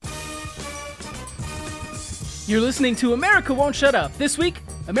You're listening to America Won't Shut Up. This week,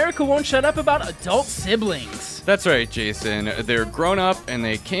 America won't shut up about adult siblings. That's right, Jason. They're grown up and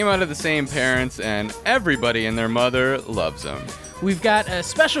they came out of the same parents, and everybody and their mother loves them. We've got a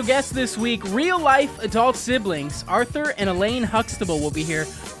special guest this week, real-life adult siblings. Arthur and Elaine Huxtable will be here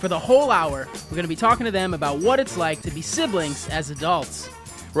for the whole hour. We're going to be talking to them about what it's like to be siblings as adults.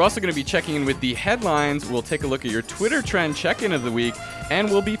 We're also going to be checking in with the headlines. We'll take a look at your Twitter trend check-in of the week, and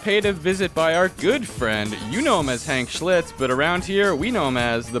we'll be paid a visit by our good friend. You know him as Hank Schlitz, but around here, we know him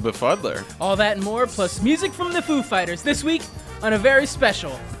as the Befuddler. All that and more, plus music from the Foo Fighters this week on a very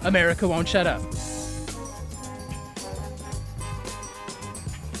special America Won't Shut Up.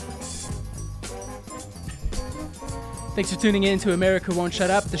 Thanks for tuning in to America Won't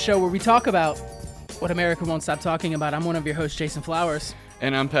Shut Up, the show where we talk about what America won't stop talking about. I'm one of your hosts, Jason Flowers.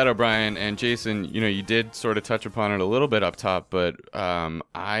 And I'm Pat O'Brien. And Jason, you did sort of touch upon it a little bit up top, but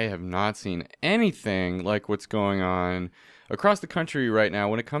I have not seen anything like what's going on across the country right now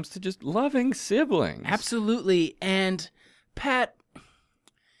when it comes to just loving siblings. Absolutely. And Pat,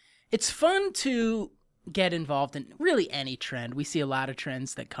 it's fun to get involved in really any trend. We see a lot of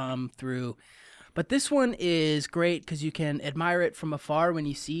trends that come through. But this one is great because you can admire it from afar when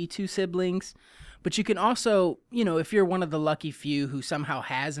you see two siblings. But you can also, if you're one of the lucky few who somehow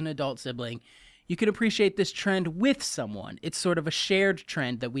has an adult sibling, you can appreciate this trend with someone. It's sort of a shared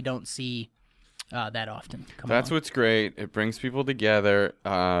trend that we don't see that often. That's what's great. It brings people together.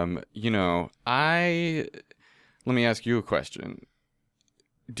 Let me ask you a question.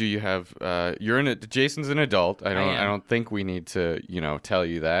 Do you have Jason's an adult. I don't think we need to, tell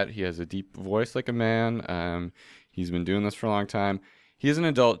you that. He has a deep voice like a man. He's been doing this for a long time. He is an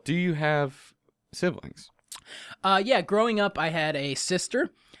adult. Do you have siblings? Yeah, growing up I had a sister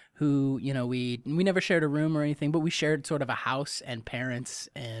who, we never shared a room or anything, but we shared sort of a house and parents,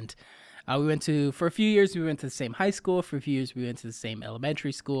 and for a few years we went to the same high school. For a few years we went to the same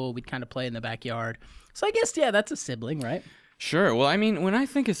elementary school. We'd kind of play in the backyard. So I guess, yeah, that's a sibling, right? Sure. Well, I mean, when I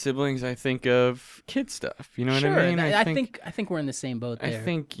think of siblings, I think of kid stuff. You know what I mean? I think we're in the same boat there. I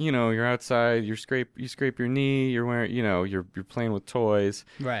think, you're outside, you scrape your knee, you're wearing, you're playing with toys.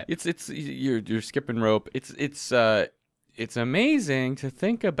 Right. You're skipping rope. It's amazing to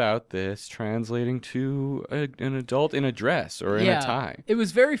think about this translating to an adult in a dress or in a tie. It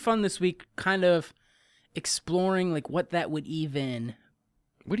was very fun this week, kind of exploring like what that would even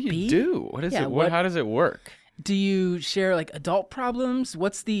What do you be? do? What is it? How does it work? Do you share like adult problems?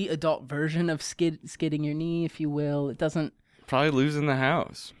 What's the adult version of skidding your knee, if you will? It doesn't... Probably losing the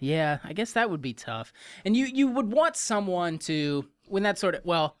house. Yeah, I guess that would be tough. And you would want someone to, when that sort of,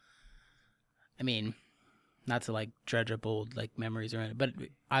 well, I mean, not to like dredge up old like memories or anything, but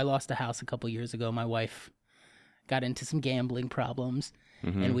I lost a house a couple years ago. My wife got into some gambling problems,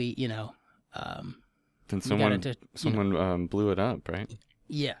 and we, then someone blew it up, right?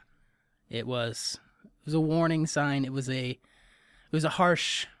 Yeah, it was a warning sign. It was a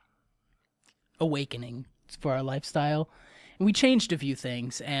harsh awakening for our lifestyle. And we changed a few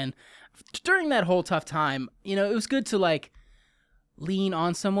things. And during that whole tough time, it was good to like lean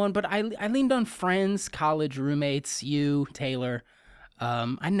on someone. But I leaned on friends, college roommates, you, Taylor.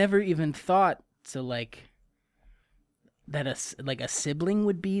 I never even thought to like that a sibling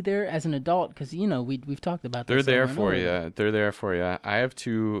would be there as an adult, because we've talked about this. They're there for you. They're there for you. I have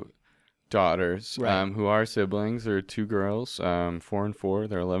two daughters, right, who are siblings. They're two girls, 4 and 4.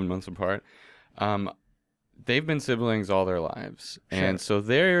 They're 11 months apart. They've been siblings all their lives, sure, and so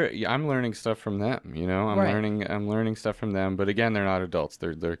I'm learning stuff from them. I'm learning stuff from them. But again, they're not adults;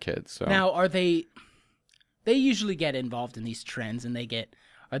 they're kids. So now, are they? They usually get involved in these trends, and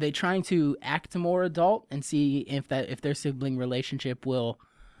are they trying to act more adult and see if their sibling relationship will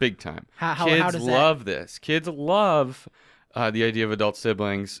big time? How kids does love this? Kids love the idea of adult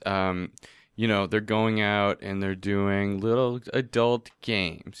siblings. They're going out and they're doing little adult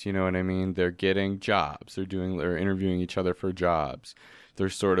games. You know what I mean? They're getting jobs. They're interviewing each other for jobs. They're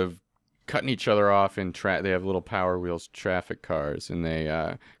sort of cutting each other off in they have little Power Wheels traffic cars, and they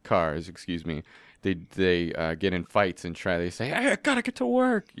get in fights and they say, "Hey, I gotta get to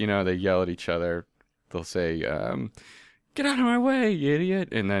work." They yell at each other. They'll say, "Get out of my way, you idiot!"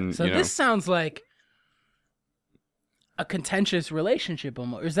 And then this sounds like a contentious relationship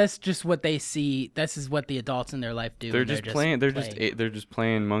almost. Or is that just what they see? This is what the adults in their life do. They're just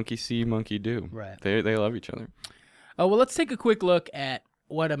playing monkey see, monkey do. Right. They love each other. Oh, well, let's take a quick look at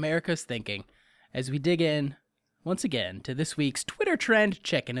what America's thinking as we dig in once again to this week's Twitter trend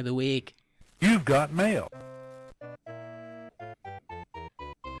check-in of the week. You've got mail.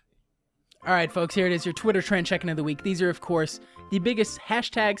 All right, folks, here it is, your Twitter trend check-in of the week. These are, of course, the biggest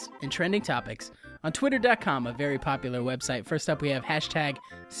hashtags and trending topics on Twitter.com, a very popular website. First up, we have hashtag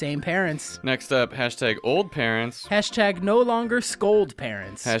same parents, Next up, hashtag old parents, hashtag no longer scold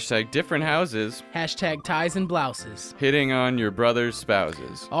parents, hashtag different houses, hashtag ties and blouses. hitting on your brother's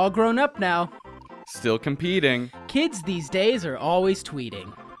spouses, All grown up now. still competing, Kids these days are always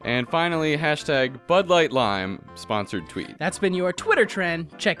tweeting. and finally, hashtag Bud Light Lime sponsored tweet. That's been your Twitter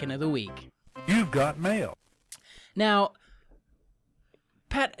trend check-in of the week. You've got mail. Now,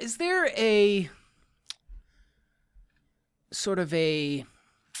 Pat, is there a sort of a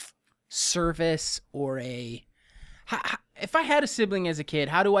service or if I had a sibling as a kid,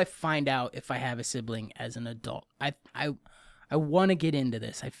 how do I find out if I have a sibling as an adult? I want to get into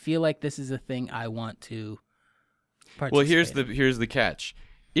this. I feel like this is a thing I want to participate Well, in. here's the catch.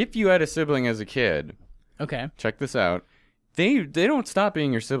 If you had a sibling as a kid, Okay. check this out. They don't stop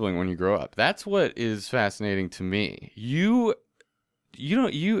being your sibling when you grow up. That's what is fascinating to me. Here's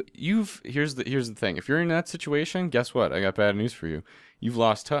the thing. If you're in that situation, guess what? I got bad news for you. You've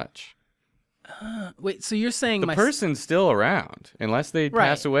lost touch. Wait, so you're saying The person's still around unless they Right.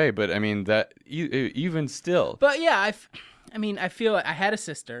 pass away, but I mean that even still. But yeah, I feel like I had a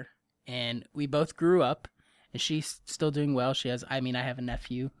sister, and we both grew up, and she's still doing well. I have a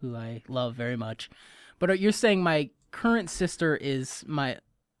nephew who I love very much. But you're saying my current sister is my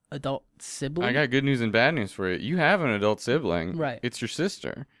adult sibling? I got good news and bad news for you. You have an adult sibling. Right. It's your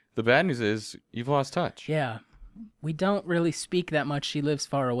sister. The bad news is you've lost touch. Yeah. We don't really speak that much. She lives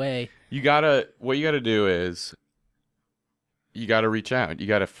far away. What you gotta do is you gotta reach out. You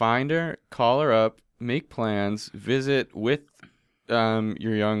gotta find her, call her up, make plans, visit with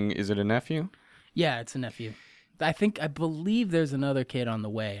your young, is it a nephew? Yeah, it's a nephew. I believe there's another kid on the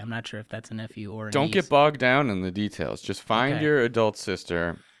way. I'm not sure if that's a nephew or a Don't niece. get bogged down in the details. Just find Okay. your adult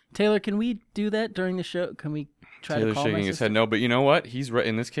sister. Taylor, can we do that during the show? Can we try Taylor's to call shaking my his sister? head no, but you know what? He's right.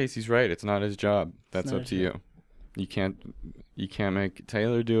 In this case, he's right. It's not his job. That's not up his to you. You can't make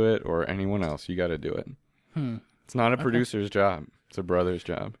Taylor do it or anyone else. You got to do it. It's not a producer's job. It's a brother's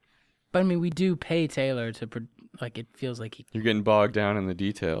job. But I mean, we do pay Taylor to, it feels like he... You're getting bogged down in the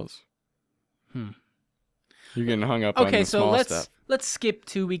details. You're getting hung up on Okay, the so small let's stuff. skip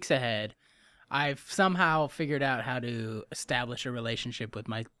 2 weeks ahead. I've somehow figured out how to establish a relationship with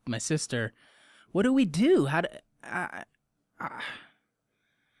my sister. What do we do? How do...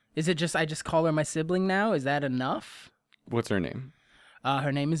 is it just I just call her my sibling now? Is that enough? What's her name?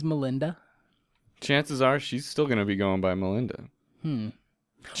 Her name is Melinda. Chances are she's still going to be going by Melinda.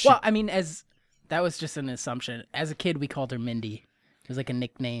 Well, I mean, that was just an assumption. As a kid, we called her Mindy. It was like a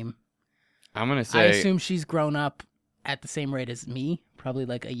nickname. I'm going to I say assume she's grown up at the same rate as me, probably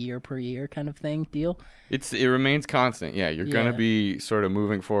like a year per year kind of thing deal. it remains constant. Yeah, you're going Yeah. to be sort of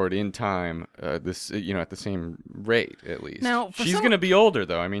moving forward in time, at the same rate at least. Now, for she's some- going to be older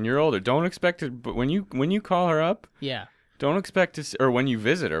though. I mean, you're older. Don't expect it, but when you call her up, Yeah. don't expect to see, or when you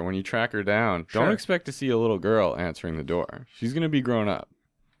visit her, when you track her down, Sure. don't expect to see a little girl answering the door. She's going to be grown up.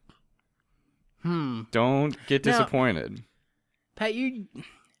 Don't get Now- disappointed. Pat, you...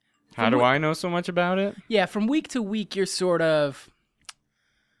 How do I know so much about it? Yeah, from week to week, you're sort of...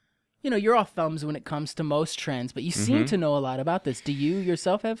 you're all thumbs when it comes to most trends, but you seem to know a lot about this. Do you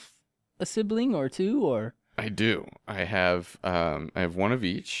yourself have a sibling or two, or... I do. I have one of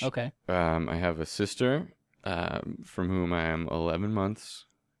each. Okay. I have a sister from whom I am 11 months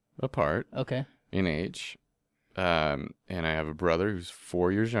apart Okay. in age. And I have a brother who's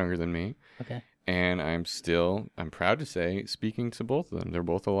 4 years younger than me. Okay. And I'm proud to say, speaking to both of them. They're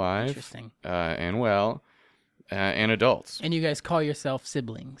both alive Interesting. and well and adults. And you guys call yourself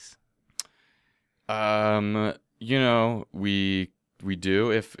siblings? We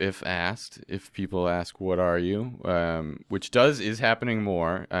do if asked. If people ask, "What are you?" Which is happening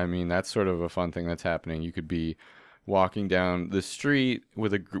more. I mean, that's sort of a fun thing that's happening. You could be walking down the street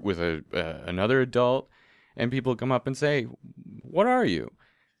with another adult, and people come up and say, "What are you?"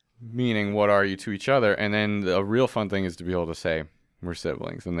 Meaning, "What are you?" to each other. And then the real fun thing is to be able to say, "We're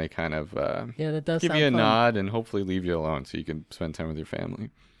siblings," and they kind of Yeah, that does give sound you a fun. nod and hopefully leave you alone so you can spend time with your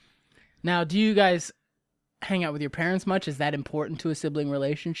family. Now, do you guys hang out with your parents much? Is that important to a sibling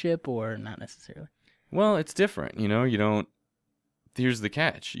relationship, or not necessarily? Well, it's different. You don't. Here's the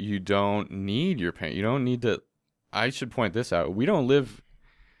catch. You don't need your parent. You don't need to. I should point this out. We don't live.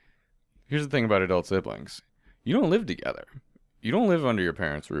 Here's the thing about adult siblings. You don't live together. You don't live under your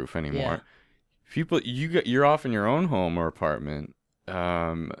parents' roof anymore. You're off in your own home or apartment.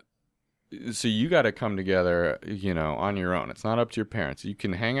 So you got to come together, on your own. It's not up to your parents. You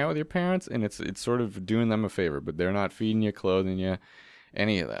can hang out with your parents, and it's sort of doing them a favor, but they're not feeding you, clothing you,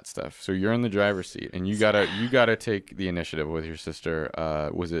 any of that stuff. So you're in the driver's seat, and you gotta take the initiative with your sister.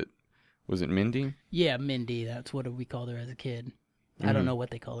 Was it Was it Mindy? Yeah, Mindy. That's what we called her as a kid. I don't know what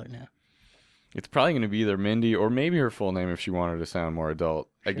they call her now. It's probably going to be either Mindy or maybe her full name if she wanted to sound more adult.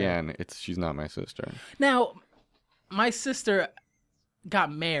 Sure. Again, she's not my sister. Now, my sister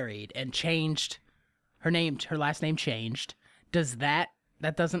got married and changed her name. Her last name changed. Does that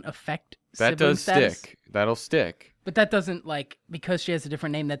doesn't affect That sibling does status? stick. That'll stick. But that doesn't, like, because she has a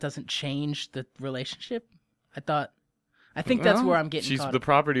different name, that doesn't change the relationship? I think that's where I'm getting She's caught the up.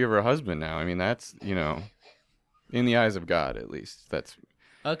 property of her husband now. I mean, that's, in the eyes of God, at least. That's.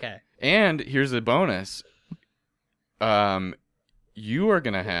 Okay. And here's a bonus. You are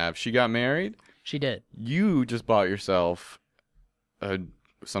going to have, she got married. She did. You just bought yourself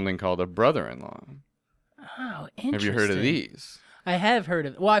something called a brother-in-law. Oh, interesting. Have you heard of these? I have heard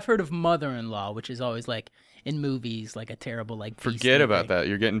of. Well, I've heard of mother-in-law, which is always like in movies, like a terrible like. Forget about that.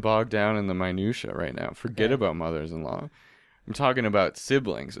 You're getting bogged down in the minutia right now. Forget about mothers-in-law. I'm talking about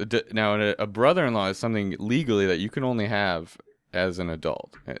siblings. Now, a brother-in-law is something legally that you can only have as an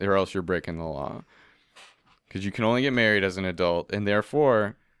adult, or else you're breaking the law. Because you can only get married as an adult, and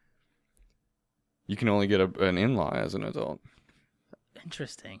therefore, you can only get an in-law as an adult.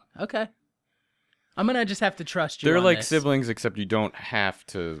 Interesting. Okay. I'm gonna just have to trust you. They're on like this. siblings, except you don't have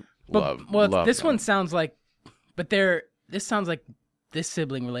to love. Well, love this them. one sounds like, this sounds like this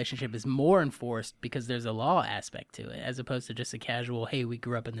sibling relationship is more enforced because there's a law aspect to it, as opposed to just a casual, hey, we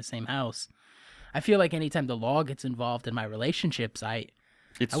grew up in the same house. I feel like anytime the law gets involved in my relationships,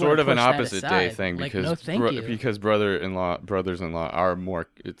 It's I sort wanna of an push that opposite day aside. thing Like, because no, thank you. because brothers-in-law are more.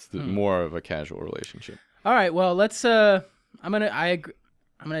 It's more of a casual relationship. All right, well, let's. I'm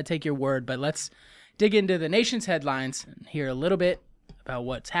gonna take your word, but let's dig into the nation's headlines and hear a little bit about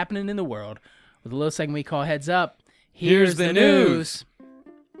what's happening in the world with a little segment we call Heads Up. Here's the news.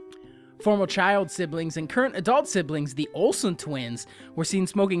 Former child siblings and current adult siblings, the Olsen twins, were seen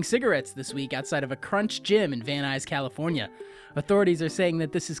smoking cigarettes this week outside of a Crunch gym in Van Nuys, California. Authorities are saying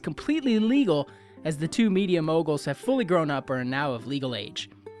that this is completely legal as the two media moguls have fully grown up or are now of legal age.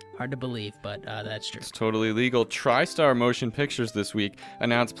 Hard to believe, but that's true. It's totally legal. TriStar Motion Pictures this week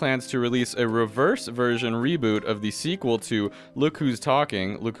announced plans to release a reverse version reboot of the sequel to Look Who's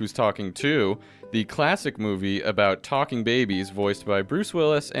Talking 2, the classic movie about talking babies voiced by Bruce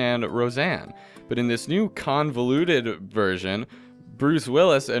Willis and Roseanne. But in this new convoluted version, Bruce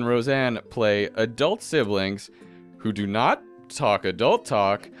Willis and Roseanne play adult siblings who do not talk adult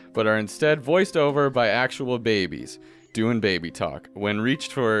talk, but are instead voiced over by actual babies doing baby talk. When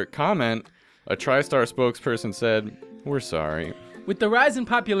reached for comment, a TriStar spokesperson said, "We're sorry." With the rise in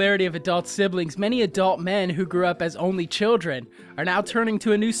popularity of adult siblings, many adult men who grew up as only children are now turning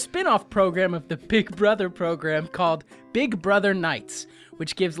to a new spin-off program of the Big Brother program called Big Brother Nights,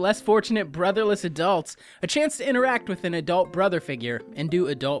 which gives less fortunate brotherless adults a chance to interact with an adult brother figure and do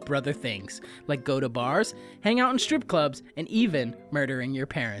adult brother things, like go to bars, hang out in strip clubs, and even murdering your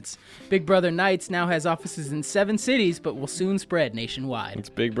parents. Big Brother Nights now has offices in 7 cities, but will soon spread nationwide. It's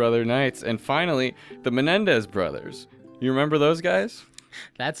Big Brother Nights. And finally, the Menendez brothers. You remember those guys?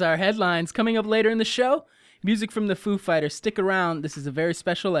 That's our headlines. Coming up later in the show, music from the Foo Fighters. Stick around. This is a very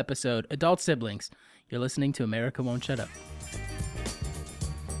special episode. Adult Siblings. You're listening to America Won't Shut Up.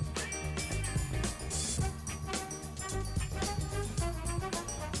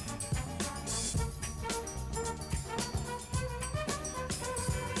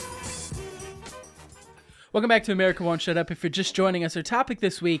 Welcome back to America Won't Shut Up. If you're just joining us, our topic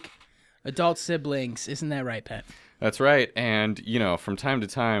this week, adult siblings. Isn't that right, Pat? That's right. And, from time to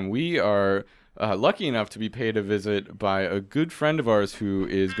time, we are lucky enough to be paid a visit by a good friend of ours who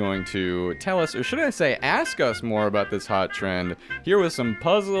is going to tell us, or should I say, ask us more about this hot trend. Here with some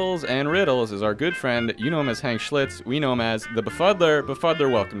puzzles and riddles is our good friend. You know him as Hank Schlitz. We know him as the Befuddler.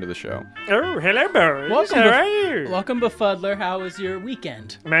 Befuddler, welcome to the show. Oh, hello, boys. Welcome, How are you? Welcome, Befuddler. How was your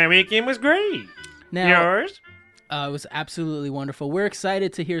weekend? My weekend was great. Now, Yours? it was absolutely wonderful. We're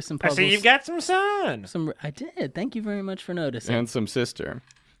excited to hear some I puzzles. see you've got some sun. I did. Thank you very much for noticing. And some sister.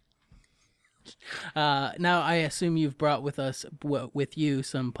 Now, I assume you've brought with you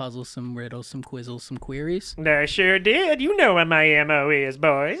some puzzles, some riddles, some quizzles, some queries. I sure did. You know what my MO is,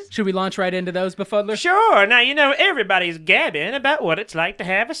 boys. Should we launch right into those, Befuddler? Sure. Now, everybody's gabbing about what it's like to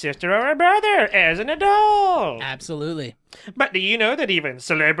have a sister or a brother as an adult. Absolutely. But do you know that even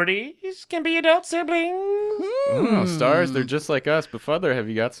celebrities can be adult siblings? Oh, stars, they're just like us. Befuddler, have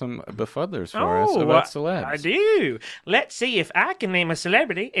you got some befuddlers for us about celebs? I do. Let's see if I can name a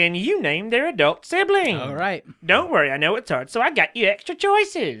celebrity and you name their adult sibling. All right. Don't worry, I know it's hard, so I got you extra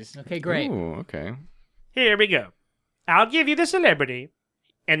choices. Okay, great. Ooh, okay. Here we go. I'll give you the celebrity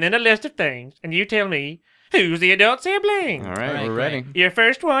and then a list of things, and you tell me Who's the adult sibling? All right, All right, we're great. ready. Your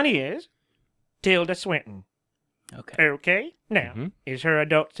first one is Tilda Swinton. Okay. Okay. Now, Mhm. is her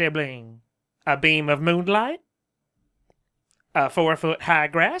adult sibling a beam of moonlight? A 4-foot-high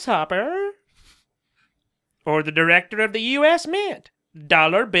grasshopper? Or the director of the U.S. Mint,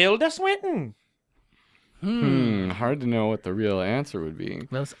 Dollar Bill de Swinton? Hard to know what the real answer would be.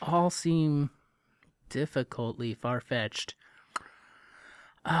 Those all seem difficultly far-fetched.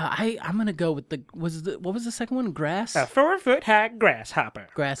 I'm gonna go with what was the second one? Grass? A 4-foot-high grasshopper.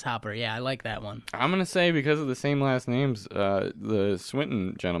 Grasshopper. Yeah, I like that one. I'm gonna say because of the same last names, the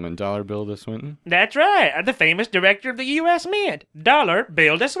Swinton gentleman, Dollar Bill de Swinton. That's right, the famous director of the U.S. Mint, Dollar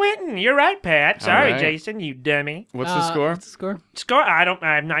Bill de Swinton. You're right, Pat. Sorry, right. Jason, you dummy. What's the score? What's the score? Score? I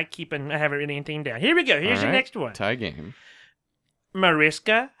haven't written anything down. Here we go. Here's All the right. next one. Tie game.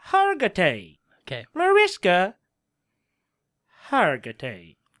 Mariska Hargitay. Okay, Mariska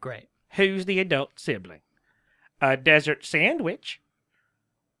Hargitay. great. Who's the adult sibling? A desert sandwich?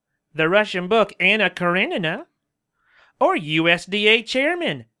 The Russian book Anna Karenina? Or USDA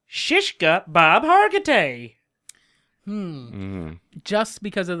chairman Shishka Bob Hargitay? Just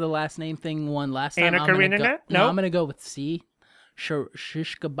because of the last name thing won last time. Anna I'm gonna Karenina? go, No. I'm gonna go with C.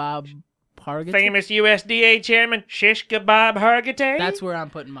 Shishka Bob Hargitay. Famous USDA chairman Shishka Bob Hargitay? That's where I'm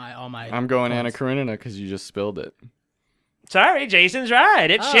putting all my. I'm going points. Anna Karenina because you just spilled it. Sorry, Jason's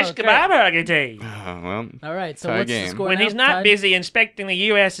right. It's Oh, Shishka great. Bob Hargitay. Well, All right, so Tie what's the game. score When now? he's not Tied? busy inspecting the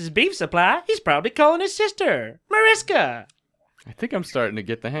U.S.'s beef supply, he's probably calling his sister, Mariska. I think I'm starting to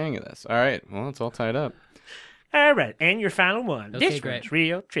get the hang of this. All right, well, it's all tied up. All right, and your final one. Okay, This great. one's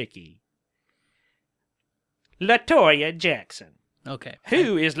real tricky. LaToya Jackson. Okay.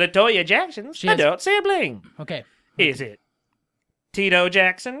 Who is LaToya Jackson's She has- adult sibling? Okay. Is it Tito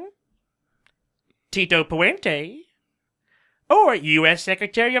Jackson, Tito Puente, or U.S.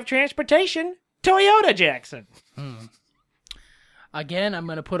 Secretary of Transportation Toyota Jackson? Again, I'm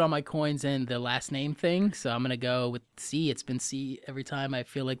gonna put all my coins in the last name thing, so I'm gonna go with C. It's been C every time. I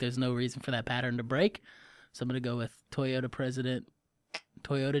feel like there's no reason for that pattern to break, so I'm gonna go with Toyota President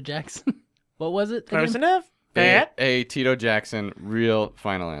Toyota Jackson. What was it? Close again? enough? Pat? A Tito Jackson, real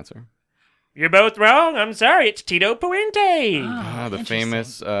final answer. You're both wrong. I'm sorry. It's Tito Puente. The interesting.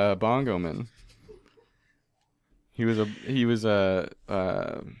 famous bongo man. He was a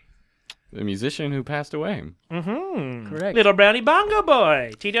musician who passed away. Correct. Little brownie bongo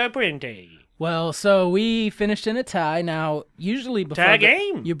boy, Tito Puente. Well, so we finished in a tie. Now, usually before Tie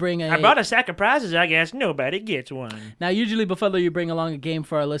game. you bring I brought a sack of prizes. I guess nobody gets one. Now, usually before you bring along a game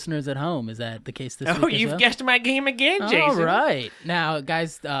for our listeners at home. Is that the case this Oh, week as you've well? guessed my game again, Jason. All right. Now,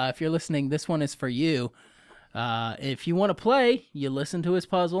 guys, if you're listening, this one is for you. If you want to play, you listen to his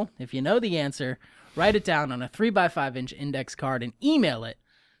puzzle. If you know the answer, write it down on a 3x5-inch index card and email it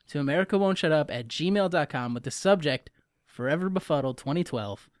to americawon'tshutup@gmail.com with the subject Forever Befuddled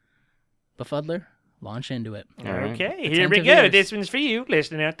 2012. Befuddler, launch into it. All right. Okay, here we Attentive go. ears. This one's for you,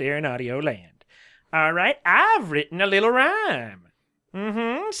 listening out there in audio land. All right, I've written a little rhyme.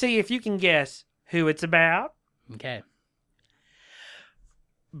 See if you can guess who it's about. Okay.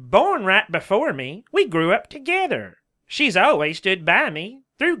 Born right before me, we grew up together. She's always stood by me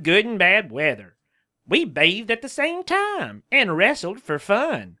through good and bad weather. We bathed at the same time and wrestled for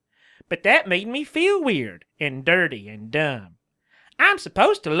fun. But that made me feel weird and dirty and dumb. I'm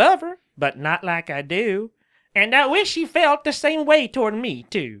supposed to love her, but not like I do. And I wish she felt the same way toward me,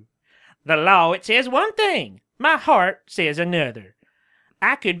 too. The law, it says one thing. My heart says another.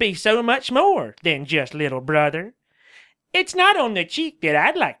 I could be so much more than just little brother. It's not on the cheek that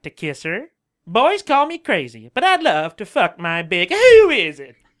I'd like to kiss her. Boys call me crazy, but I'd love to fuck my big... Who is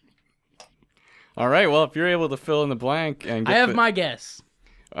it? All right. Well, if you're able to fill in the blank and get I have my guess.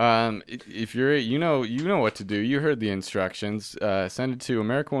 if you're, you know what to do. You heard the instructions. Send it to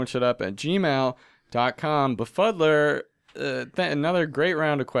americaoneshutup@gmail.com. Befuddler, another great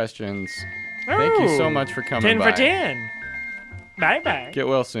round of questions. Thank you so much for coming 10 by. for 10. Bye-bye. Get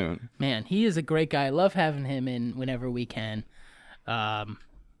well soon. Man, he is a great guy. I love having him in whenever we can.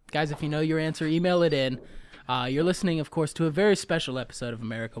 Guys, if you know your answer, email it in. You're listening, of course, to a very special episode of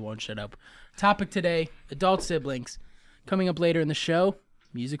America Won't Shut Up. Topic today, adult siblings. Coming up later in the show,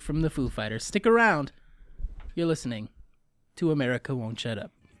 music from the Foo Fighters. Stick around. You're listening to America Won't Shut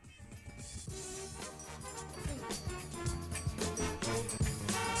Up.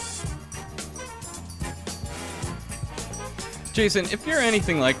 Jason, if you're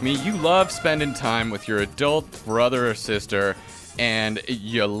anything like me, you love spending time with your adult brother or sister, and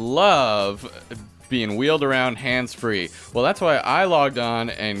you love being wheeled around hands-free. Well, that's why I logged on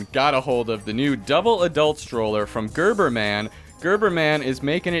and got a hold of the new double adult stroller from Gerber Man Gerberman is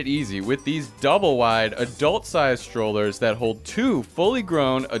making it easy with these double-wide, adult-sized strollers that hold 2 fully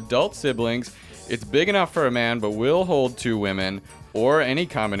grown adult siblings. It's big enough for a man, but will hold 2 women, or any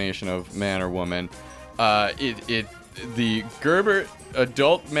combination of man or woman. The Gerber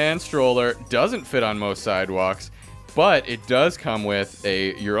adult man stroller doesn't fit on most sidewalks, but it does come with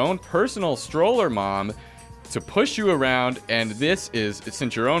your own personal stroller mom to push you around, and this is,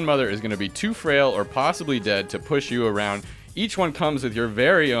 since your own mother is going to be too frail or possibly dead to push you around, each one comes with your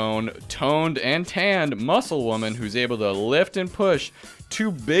very own toned and tanned muscle woman who's able to lift and push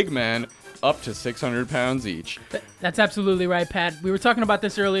 2 big men up to 600 pounds each. That's absolutely right, Pat. We were talking about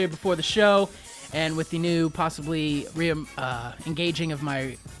this earlier before the show, and with the new possibly engaging of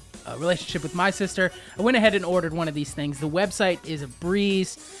my relationship with my sister, I went ahead and ordered one of these things. The website is a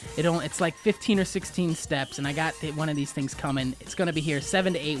breeze. It's like 15 or 16 steps, and I got one of these things coming. It's going to be here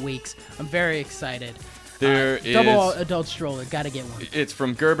 7 to 8 weeks. I'm very excited. There is double adult stroller. Got to get one. It's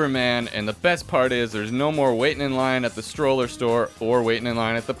from Gerberman, and the best part is there's no more waiting in line at the stroller store or waiting in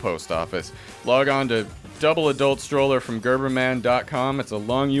line at the post office. Log on to double adult stroller from Gerberman.com. It's a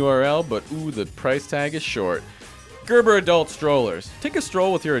long URL, but ooh, the price tag is short. Gerber adult strollers. Take a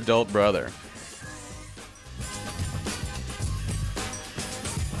stroll with your adult brother.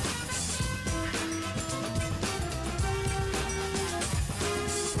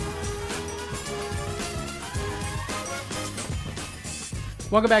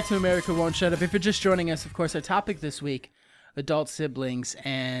 Welcome back to America Won't Shut Up. If you're just joining us, of course, our topic this week, adult siblings.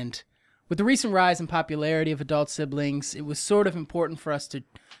 And with the recent rise in popularity of adult siblings, it was sort of important for us to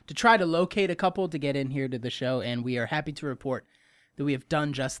try to locate a couple to get in here to the show, and we are happy to report that we have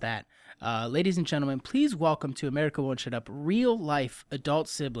done just that. Ladies and gentlemen, please welcome to America Won't Shut Up real-life adult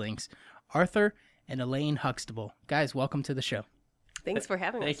siblings, Arthur and Elaine Huxtable. Guys, welcome to the show. Thanks for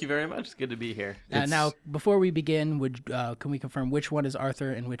having us. Thank you very much. It's good to be here. Now, before we begin, can we confirm which one is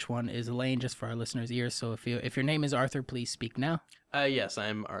Arthur and which one is Elaine, just for our listeners' ears? So if your name is Arthur, please speak now. Yes,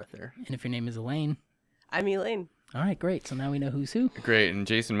 I'm Arthur. And if your name is Elaine? I'm Elaine. All right, great. So now we know who's who. Great, and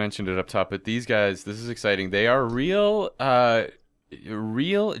Jason mentioned it up top, but these guys, this is exciting. They are real,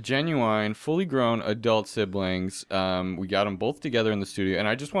 genuine, fully grown adult siblings. We got them both together in the studio, and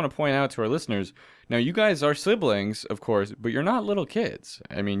I just want to point out to our listeners, now you guys are siblings, of course, but you're not little kids.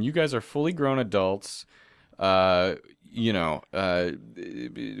 I mean, you guys are fully grown adults. Tell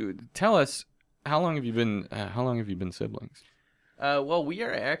us, how long have you been siblings? Well, we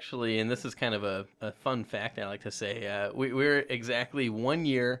are actually, and this is kind of a fun fact I like to say, we're exactly 1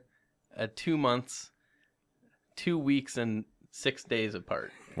 year, 2 months, 2 weeks, and 6 days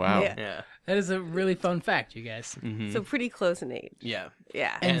apart. Wow. Yeah. That is a really fun fact, you guys. Mm-hmm. So pretty close in age. Yeah.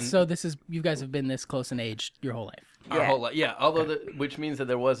 Yeah. And so you guys have been this close in age your whole life. Our whole life. Yeah. Although, which means that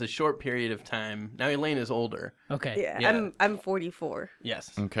there was a short period of time. Now Elaine is older. Okay. Yeah. I'm 44.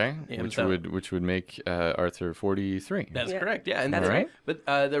 Yes. Okay. Yeah, which would make Arthur 43. That's correct. Yeah. And That's right. But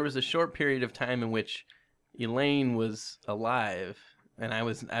there was a short period of time in which Elaine was alive. And I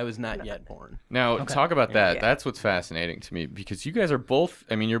was not yet born. Now, talk about that. Yeah. That's what's fascinating to me, because you guys are both,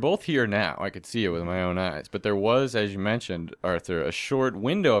 I mean, you're both here now. I could see it with my own eyes. But there was, as you mentioned, Arthur, a short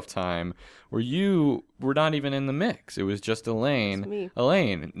window of time where you were not even in the mix. It was just Elaine. It's me.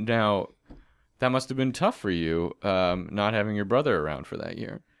 Elaine. Now, that must have been tough for you, not having your brother around for that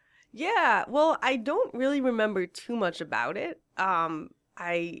year. Yeah. Well, I don't really remember too much about it.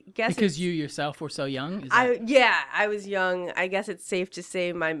 I guess Because you yourself were so young? I was young. I guess it's safe to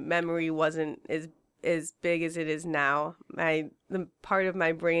say my memory wasn't as big as it is now. The part of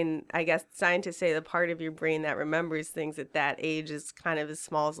my brain, I guess scientists say the part of your brain that remembers things at that age is kind of as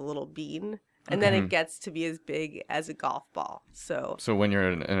small as a little bean. And then it gets to be as big as a golf ball. So when you're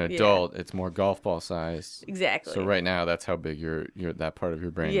an adult, it's more golf ball size. Exactly. So right now, that's how big your that part of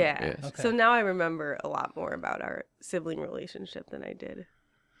your brain is. Okay. So now I remember a lot more about our sibling relationship than I did.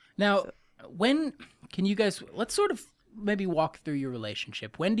 Now, when can you guys, let's sort of maybe walk through your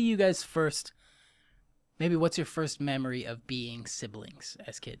relationship. When do you guys what's your first memory of being siblings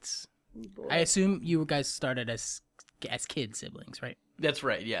as kids? I assume you guys started as kid siblings, right? That's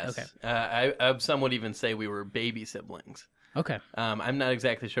right. Yes. Okay. Some would even say we were baby siblings. Okay. I'm not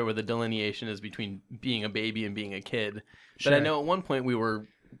exactly sure where the delineation is between being a baby and being a kid, but Sure. I know at one point we were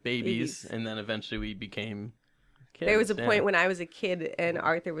babies. And then eventually we became kids. There was a point when I was a kid and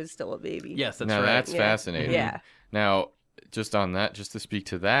Arthur was still a baby. Yes, that's now right. that's Yeah. fascinating. Yeah. Now, just on that, just to speak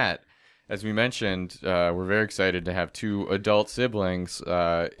to that, as we mentioned, we're very excited to have 2 adult siblings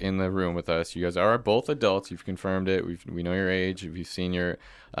in the room with us. You guys are both adults. You've confirmed it. We know your age. We've seen your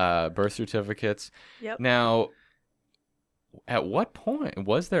birth certificates. Yep. Now, at what point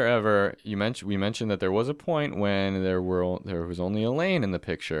was there ever? We mentioned that there was a point when there was only Elaine in the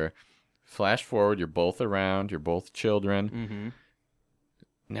picture. Flash forward, you're both around, you're both children. Mm-hmm.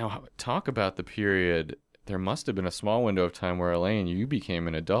 Now talk about the period. There must have been a small window of time where Elaine, you became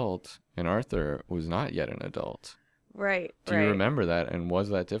an adult, and Arthur was not yet an adult. Right. Do you remember that, and was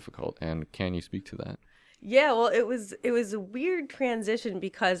that difficult? And can you speak to that? Yeah, well, it was a weird transition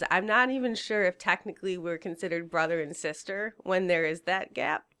because I'm not even sure if technically we're considered brother and sister when there is that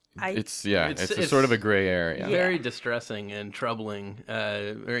gap. It's a sort of a gray area. Very distressing and troubling,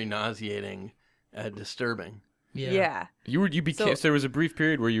 very nauseating, disturbing. Yeah. You became so there was a brief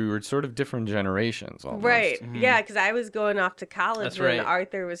period where you were sort of different generations almost. Right. Mm-hmm. Yeah, because I was going off to college That's when right.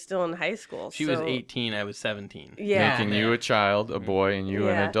 Arthur was still in high school. She was 18, I was 17. Yeah. Making you a child, a boy, and you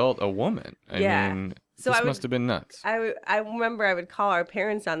an adult, a woman. I mean, So this must have been nuts. I remember I would call our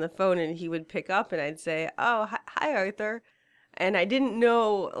parents on the phone and he would pick up and I'd say, "Oh, hi Arthur." And I didn't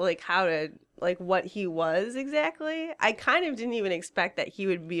know what he was exactly. I kind of didn't even expect that he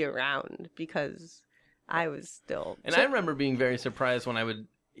would be around because I was still. And I remember being very surprised when I would,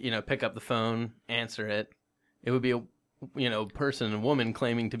 pick up the phone, answer it. It would be a person, a woman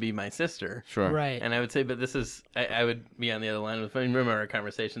claiming to be my sister. Sure. Right. And I would say, but this is, I would be on the other line of the phone. Remember our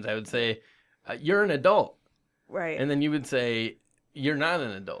conversations? I would say, you're an adult. Right. And then you would say, you're not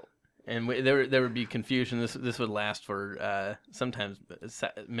an adult. And there would be confusion. This would last for sometimes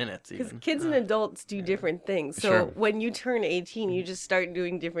minutes even. Because kids and adults do different things. So Sure. when you turn 18, you just start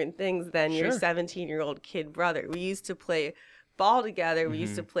doing different things than your 17-year-old kid brother. We used to play ball together. We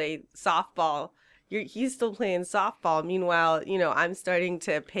used to play softball. He's still playing softball. Meanwhile, I'm starting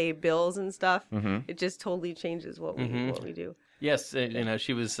to pay bills and stuff. Mm-hmm. It just totally changes what we do. Yes,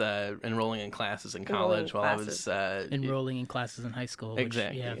 she was enrolling in classes in college while I was enrolling in classes in high school. Which,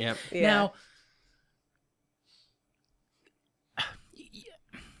 exactly. Yeah. Yep. Yeah. Now,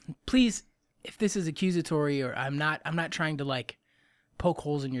 please, if this is accusatory or I'm not trying to poke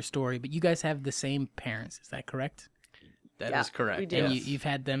holes in your story, but you guys have the same parents. Is that correct? That is correct. we do. And Yes. you've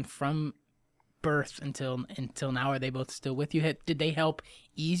had them from birth until now. Are they both still with you? Did they help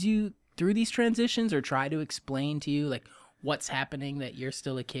ease you through these transitions or try to explain to you what's happening, that you're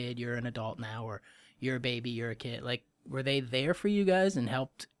still a kid, you're an adult now, or you're a baby, you're a kid? Were they there for you guys and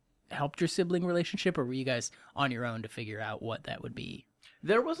helped your sibling relationship, or were you guys on your own to figure out what that would be?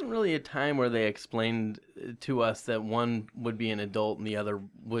 There wasn't really a time where they explained to us that one would be an adult and the other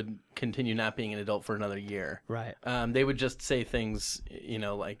would continue not being an adult for another year. Right. They would just say things,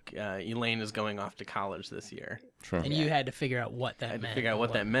 Elaine is going off to college this year. Sure. And you had to figure out what that I had meant. to figure out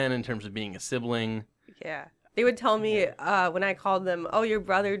what that meant in terms of being a sibling. Yeah. They would tell me when I called them, "Oh, your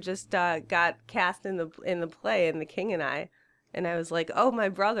brother just got cast in the play in The King and I," and I was like, "Oh, my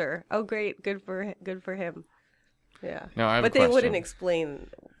brother. Oh, great, good for him." Yeah. Now, I have but a they question. wouldn't explain.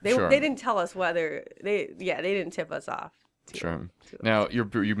 They Sure. didn't tell us whether they didn't tip us off. Sure. Now,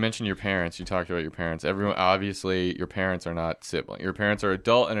 you mentioned your parents. You talked about your parents. Everyone, obviously, your parents are not siblings. Your parents are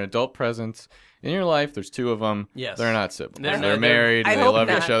an adult presence in your life. There's two of them. Yes. They're not siblings. They're They're not- married. I And they hope love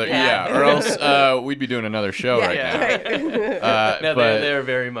not. each other. Yeah. Yeah. Or else we'd be doing another show right now. Right. No, but they're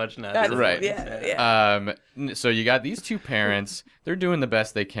very much not. That's- siblings. right. Yeah. So you got these two parents. They're doing the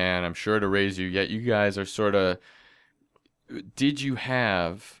best they can, I'm sure, to raise you. Yet you guys are sort of. Did you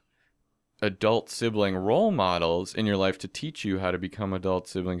have adult sibling role models in your life to teach you how to become adult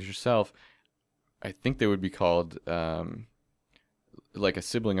siblings yourself? I think they would be called like a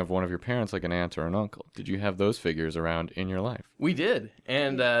sibling of one of your parents, like an aunt or an uncle. Did you have those figures around in your life? We did,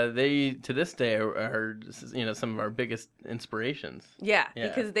 and they to this day are some of our biggest inspirations. Yeah, Yeah.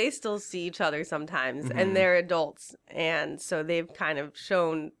 because they still see each other sometimes, and they're adults, and so they've kind of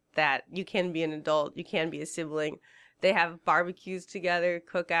shown that you can be an adult, you can be a sibling. They have barbecues together,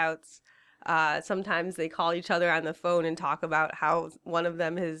 cookouts. Sometimes they call each other on the phone and talk about how one of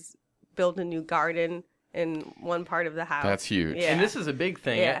them has built a new garden in one part of the house. That's huge. Yeah. And this is a big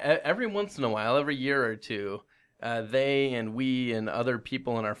thing. Yeah. Every once in a while, every year or two, they and we and other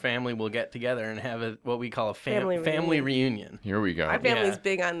people in our family will get together and have what we call a family reunion. Here we go. Our family's Yeah.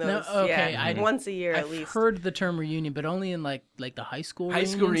 big on those. No, okay, yeah, I- once a year at I've least. heard the term reunion, but only in like the high school High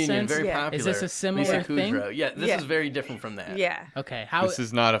school reunion, sense. very Yeah. popular. Is this a similar Lisa thing? Kudrow. Yeah, this Yeah. is very different from that. Yeah, Okay, how? This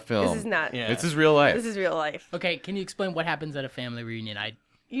is not a film. this is not. Yeah. This is real life. This is real life. Okay, can you explain what happens at a family reunion?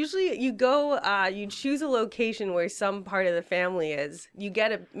 Usually you go, you choose a location where some part of the family is. You get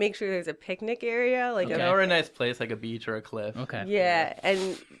to make sure there's a picnic area, like Okay. Or a nice place like a beach or a cliff. Okay. yeah,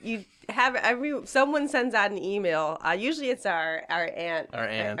 and you have someone sends out an email. Usually it's our aunt. Our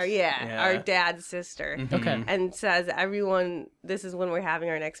aunt. Our dad's sister. Okay. And says, everyone, this is when we're having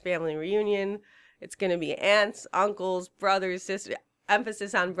our next family reunion. it's going to be aunts, uncles, brothers, sisters.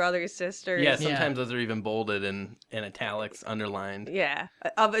 Emphasis on brothers, sisters. Yeah, sometimes those are even bolded and in italics, underlined. Yeah,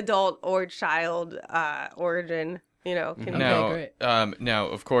 of adult or child origin. You know, can Now, great. now,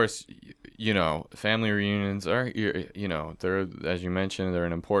 of course, you know, family reunions are, you know, they're, as you mentioned, they're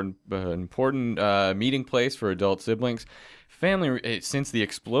an important meeting place for adult siblings. Since the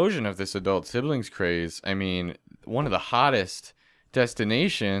explosion of this adult siblings craze, I mean, one of the hottest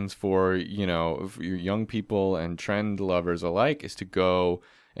destinations for, you know, for young people and trend lovers alike is to go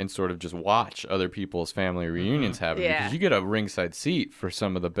and sort of just watch other people's family reunions happen, Yeah. because you get a ringside seat for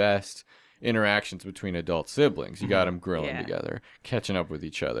some of the best interactions between adult siblings. You got them grilling Yeah. together, catching up with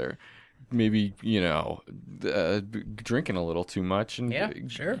each other, maybe, you know, drinking a little too much and Yeah,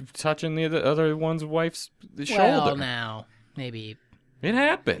 sure. touching the other one's wife's Well, shoulder. now, maybe. It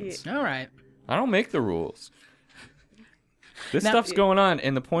happens. All right. I don't make the rules. This Now- stuff's going on,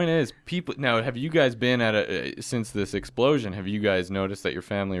 and the point is, people. Now, have you guys been at since this explosion? Have you guys noticed that your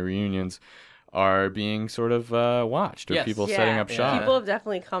family reunions are being sort of watched? Are Yes. people Yeah. setting up shop? People have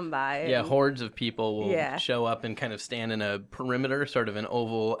definitely come by. Yeah, and- hordes of people will Yeah. show up and kind of stand in a perimeter, sort of an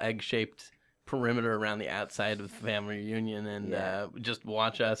oval, egg-shaped perimeter around the outside of the family reunion, and Yeah. just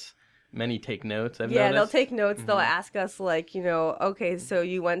watch us. Many take notes. I've Yeah, they'll noticed. take notes. They'll ask us, like, you know, okay, so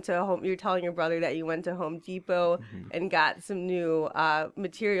you went to home. You're telling your brother that you went to Home Depot and got some new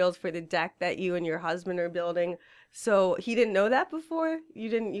materials for the deck that you and your husband are building. So he didn't know that before.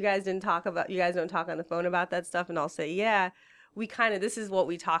 You guys didn't talk about. You guys don't talk on the phone about that stuff. And I'll say, yeah, we kind of. This is what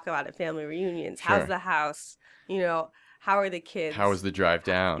we talk about at family reunions. Sure. How's the house? You know, how are the kids? How was the drive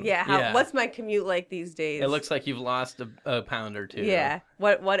down? Yeah. Yeah. What's my commute like these days? It looks like you've lost a pound or two. Yeah.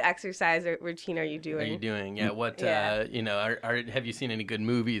 What exercise or routine are you Are doing? you doing? Yeah. What? Yeah. You know, have you seen any good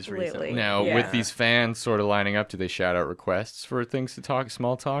movies recently? Lately. Now, Yeah. with these fans sort of lining up, do they shout out requests for things to talk,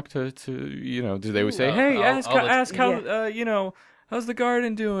 small talk to you know, do they say, Ooh, hey, all the- ask how, you know, how's the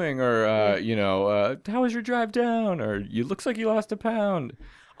garden doing? Or, you know, how was your drive down? Or, you looks like you lost a pound.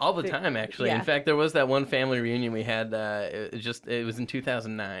 All the time, actually. Yeah. In fact, there was that one family reunion we had. It was in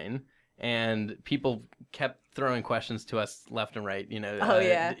 2009, and people kept throwing questions to us left and right. You know. Oh,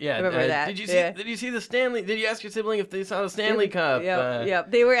 yeah. yeah. I remember that. Did you see? Yeah. Did you see the Stanley? Did you ask your sibling if they saw the Stanley Cup?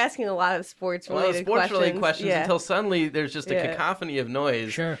 Yep. They were asking a lot of sports A lot of related sports-related questions Yeah. until suddenly there's just a Yeah. cacophony of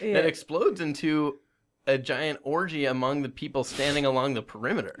noise Sure. Yeah. that explodes into a giant orgy among the people standing along the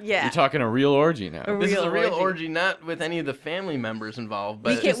perimeter. Yeah. You're talking a real orgy now. A This is real a real orgy. orgy, not with any of the family members involved,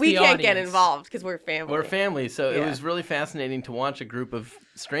 but we the can't get audience. involved because we're family. we're family. So it Yeah. was really fascinating to watch a group of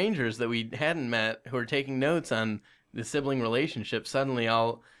strangers that we hadn't met who were taking notes on the sibling relationship suddenly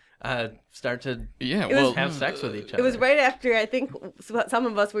all start to Yeah, It well, was- have sex with each other. It was right after I think some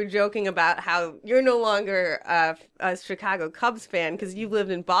of us were joking about how you're no longer a Chicago Cubs fan because you've lived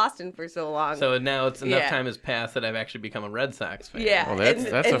in Boston for so long. So now it's enough Yeah. time has passed that I've actually become a Red Sox fan. Yeah. well, that's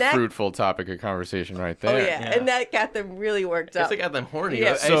and a that- fruitful topic of conversation right Oh there. yeah. Yeah. And that got them really worked Guess up. it got them horny.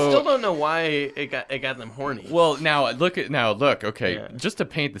 Yeah. I So- still don't know why it got them horny. Well, look. Okay, Yeah. just to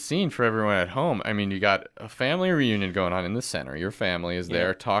paint the scene for everyone at home. I mean, you got a family reunion going on in the center. Your family is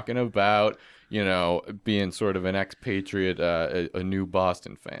there talking about, you know, being sort of an expatriate, a new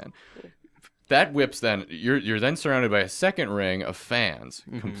Boston fan. That whips. Then you're then surrounded by a second ring of fans,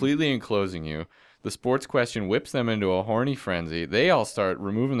 completely enclosing you. The sports question whips them into a horny frenzy. They all start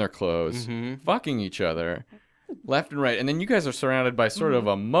removing their clothes, fucking each other, left and right, and then you guys are surrounded by sort of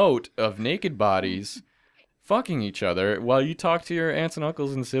a moat of naked bodies. Fucking each other while you talk to your aunts and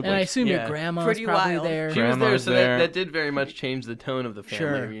uncles and siblings. And I assume Yeah. your grandma's Pretty probably wild. there. She was there, Grandma's so there. that did very much change the tone of the family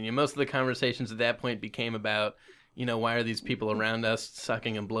Sure. reunion. Most of the conversations at that point became about, you know, why are these people around us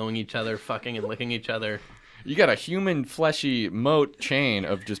sucking and blowing each other, fucking and licking each other? You got a human fleshy moat chain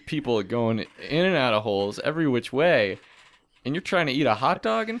of just people going in and out of holes every which way, and you're trying to eat a hot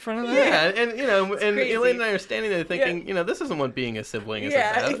dog in front of that? Yeah, and you know, and crazy. Elaine and I are standing there thinking, you know, this isn't what being a sibling is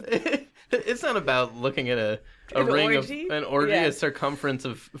Yeah. about. It's not about looking at a An ring orgy? of an orgy, Yeah. a circumference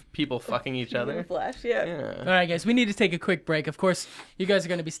of people fucking each other. Flash, All Yeah. right, guys, we need to take a quick break. Of course, you guys are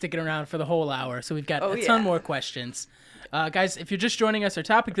going to be sticking around for the whole hour, so we've got Oh, a ton yeah. more questions. Guys, if you're just joining us, our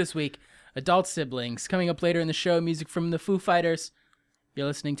topic this week, adult siblings. Coming up later in the show, music from the Foo Fighters. You're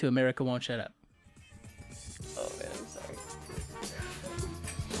listening to America Won't Shut Up. Oh man, I'm sorry.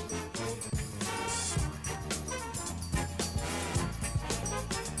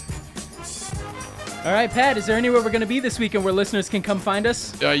 All right, Pat, is there anywhere we're going to be this weekend where listeners can come find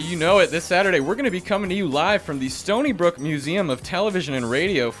us? You know it. This Saturday, we're going to be coming to you live from the Stony Brook Museum of Television and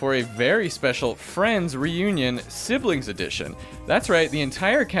Radio for a very special Friends Reunion Siblings Edition. That's right, the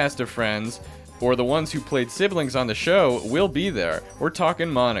entire cast of Friends, or the ones who played siblings on the show will be there. We're talking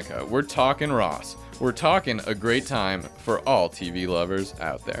Monica. We're talking Ross. We're talking a great time for all TV lovers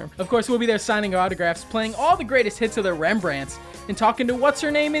out there. Of course, we'll be there signing autographs, playing all the greatest hits of the Rembrandts, and talking to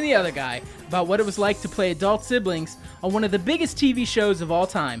what's-her-name and the other guy about what it was like to play adult siblings on one of the biggest TV shows of all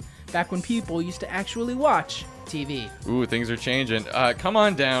time, back when people used to actually watch TV. Ooh, things are changing. Come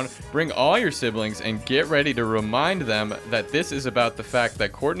on down, bring all your siblings, and get ready to remind them that this is about the fact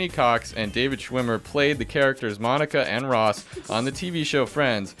that Courtney Cox and David Schwimmer played the characters Monica and Ross on the TV show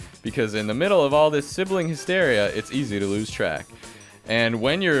Friends, because in the middle of all this sibling hysteria, it's easy to lose track. And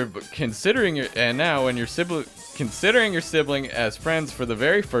when you're considering your sibling as friends for the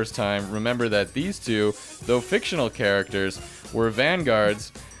very first time, remember that these two, though fictional characters, were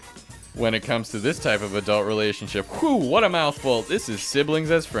vanguards when it comes to this type of adult relationship. Whew, what a mouthful. This is Siblings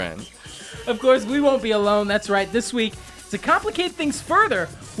as Friends. Of course, we won't be alone. That's right. This week, to complicate things further,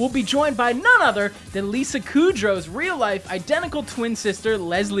 we'll be joined by none other than Lisa Kudrow's real-life identical twin sister,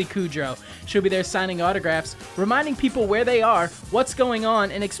 Leslie Kudrow. She'll be there signing autographs, reminding people where they are, what's going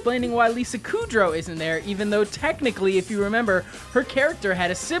on, and explaining why Lisa Kudrow isn't there, even though technically, if you remember, her character had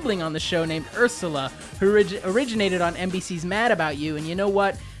a sibling on the show named Ursula, who originated on NBC's Mad About You, and you know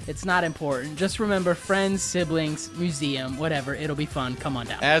what? It's not important. Just remember friends, siblings, museum, whatever. It'll be fun. Come on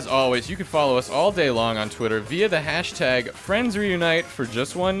down. As always, you can follow us all day long on Twitter via the hashtag FriendsReunite for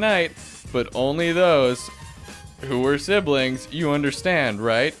just one night, but only those who were siblings, you understand,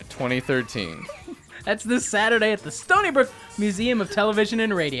 right? 2013. That's this Saturday at the Stony Brook Museum of Television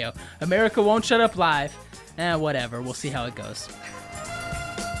and Radio. America Won't Shut Up Live. Whatever. We'll see how it goes.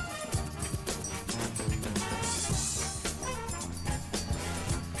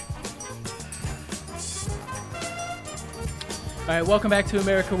 All right, welcome back to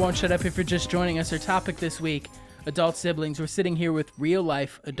America Won't Shut Up. If you're just joining us, our topic this week, adult siblings. We're sitting here with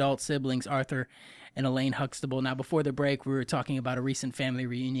real-life adult siblings, Arthur and Elaine Huxtable. Now, before the break, we were talking about a recent family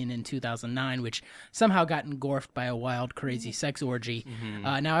reunion in 2009, which somehow got engulfed by a wild, crazy sex orgy.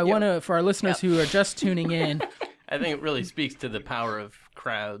 Now, I want to, for our listeners who are just tuning in... I think it really speaks to the power of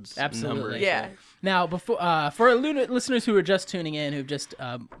crowds. Absolutely. Numbers. Yeah. Now, before for our listeners who are just tuning in, who've just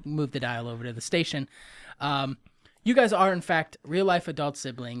moved the dial over to the station... you guys are, in fact, real-life adult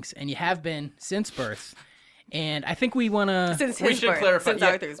siblings, and you have been since birth. And I think we want to... Since We his should birth, clarify. since Yeah,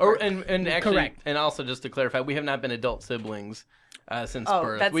 Arthur's birth. and actually, Correct. and also just to clarify, we have not been adult siblings since Oh,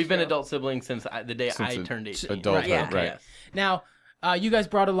 birth. that's We've been true. adult siblings since the day I Since turned 18. adulthood, Yeah. right. Yes. Now, you guys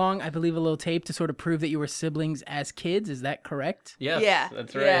brought along, I believe, a little tape to sort of prove that you were siblings as kids. Is that correct? Yes, Yeah.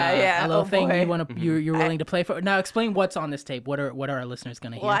 that's right. Yeah. A little Oh, thing boy. you want to you're willing to play for. Now, explain what's on this tape. What are our listeners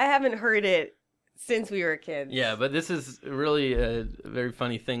going to hear? Well, I haven't heard it since we were kids. Yeah, but this is really a very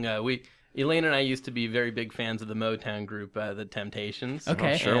funny thing. Elaine and I used to be very big fans of the Motown group, the Temptations.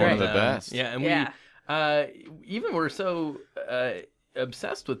 Okay, Sure, one of the And, best. Yeah, and Yeah. we even were so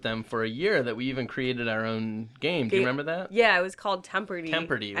obsessed with them for a year that we even created our own game. Do you remember that? Yeah, it was called Temperty.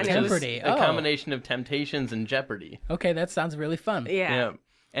 Temperty, And which it was- is Temperty, a oh. combination of Temptations and Jeopardy. Okay, that sounds really fun. Yeah.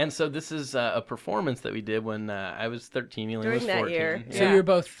 And so this is a performance that we did when I was 13, Elaine During was that 14. year. So Yeah. you're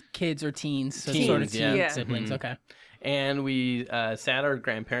both kids or teens, so sort of Teens, teen yeah. siblings. Mhm. Okay. And we sat our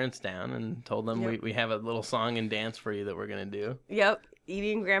grandparents down and told them Yep. we have a little song and dance for you that we're going to do. Yep.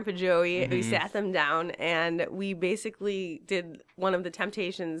 Edie and Grandpa Joey. We Mhm. sat them down and we basically did one of the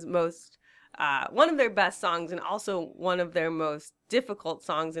Temptations' one of their best songs and also one of their most difficult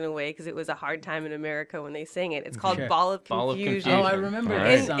songs in a way because it was a hard time in America when they sang it. It's called Sure. Ball of Ball of Confusion. Oh, I Confusion. remember All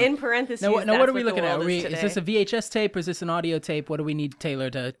this right. song. In parentheses, Now, what that's are we what looking the at? world Is today. this a VHS tape or is this an audio tape? What do we need Taylor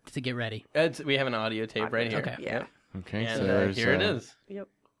to get ready? We have an audio tape right here. Okay. Yeah. Okay, And so there's, here it is. Yep.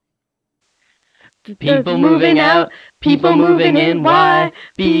 People moving out, people moving in. Why?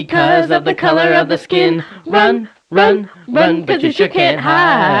 Because of the color of the skin. Run, run, run, but you sure can't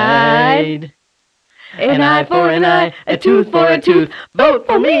hide. An eye for an eye, a tooth for a tooth. Vote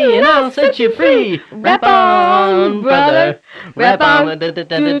for me and I'll set you free. Rap on, brother. Rap on. Well, the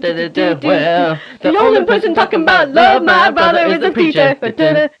only person talking about love, my brother, is the preacher.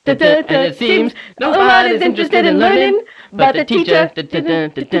 And it seems nobody's interested in learning but the teacher.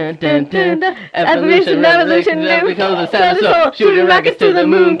 Evolution, revolution, there we go. The dinosaur shooting rockets to the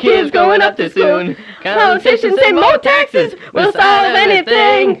moon. Kids growing up too soon. Politicians say more taxes will solve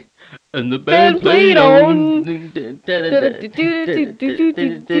anything. And the band played on. Be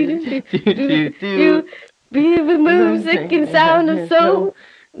with music and sound and soul.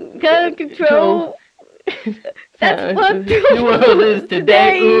 Got control. That's what the world is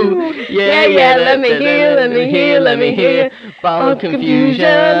today. Ooh, yeah, yeah. Let me hear, let me hear, let me hear. Ball of confusion.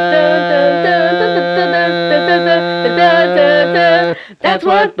 da. That's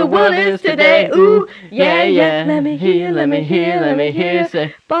what the world is today. Ooh, yeah, yeah. Let me hear, let me hear, let me hear.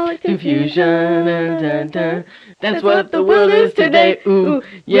 Say, confusion. Da, da. That's what the world is today. Ooh,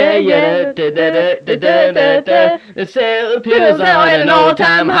 yeah, yeah. Da, da, da, da, da, da, da. The sale of pills are at an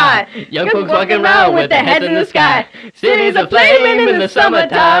all-time high. Young folks walking around with their heads in the sky. Cities are flaming in the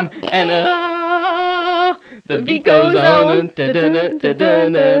summertime. And the beat goes on. Da, da, da, da, da,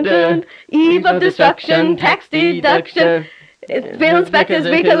 da, da. Eve of destruction, tax deduction. Bill inspectors,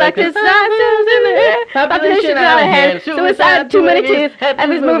 we collectors, signs in the air. Population out of hand, suicide, too many tears.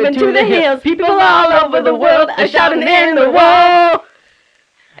 Heaven's moving to the hills. People all over the world are shouting in the wall.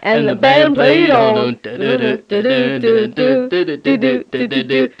 And the band played on.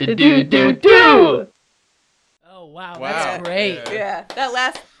 Oh wow, Wow. that's great. Yeah, that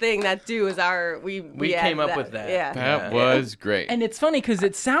last thing, that do is our we came added up with that. Yeah. That was great. And it's funny because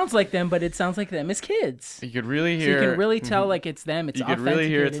it sounds like them, but it sounds like them as kids. You could really So hear. you can really tell like it's them. It's you could really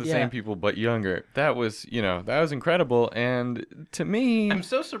hear it's the authenticated, same people but younger. That was, that was incredible. And to me, I'm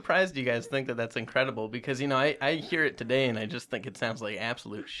so surprised you guys think that that's incredible because, I hear it today and I just think it sounds like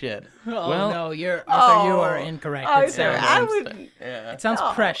absolute shit. Oh Well- no, Arthur, you are incorrect. Oh, It sounds, I would. Yeah. it sounds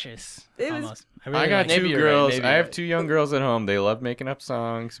precious. It was- almost. I really got like it. Maybe two you're right, girls. maybe I you're have right. two young girls at home. They love making up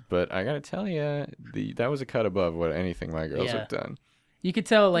songs, but I gotta tell you, that was a cut above what anything my girls Yeah. have done. You could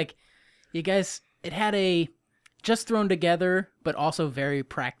tell like you guys. It had a just thrown together, but also very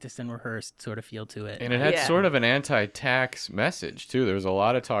practiced and rehearsed sort of feel to it. And it had Yeah. sort of an anti-tax message too. There was a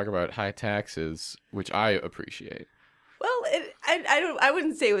lot of talk about high taxes, which I appreciate. Well, I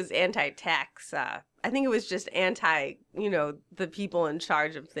wouldn't say it was anti-tax. I think it was just anti. The people in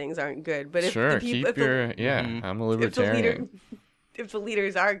charge of things aren't good. But if Sure, the people, keep your Mhm. I'm a if the libertarian. if the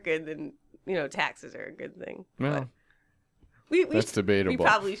leaders are good, then taxes are a good thing. Well, we that's debatable. We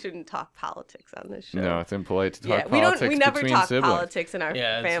probably shouldn't talk politics on this show. No, it's impolite to talk yeah, politics we never between talk siblings. politics in our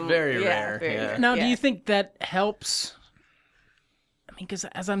Yeah, it's family. very rare, yeah. Now, do you think that helps? I mean, because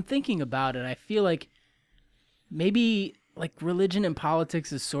as I'm thinking about it, I feel like maybe like religion and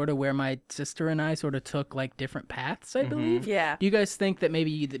politics is sort of where my sister and I sort of took like different paths, I believe. Yeah. Do you guys think that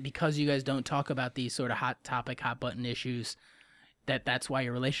maybe because you guys don't talk about these sort of hot button issues, that's why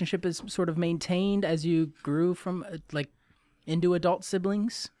your relationship is sort of maintained as you grew from like into adult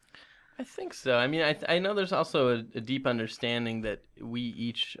siblings? I think so. I mean, I know there's also a deep understanding that we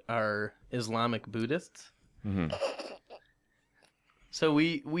each are Islamic Buddhists. Mhm. So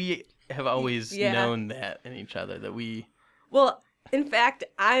we have always Yeah. known that in each other, that we... Well, in fact,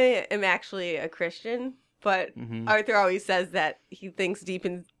 I am actually a Christian, but Mhm. Arthur always says that he thinks Deep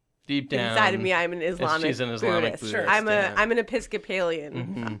down... inside of me I'm an Islamic she's an Islamic Buddhist. Buddhist, I'm yeah. I'm an Episcopalian.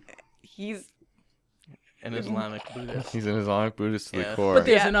 Mhm. He's An Islamic Buddhist. He's an Islamic Buddhist to the Yeah. core. But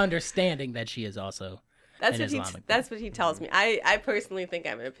there's Yeah. an understanding that she is also. that's An what he Islamic that's what he tells me. I personally think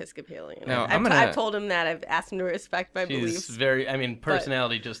I'm an Episcopalian. Now, I've, I'm t- gonna- I've told him that. I've asked him to respect my She's beliefs. very... I mean,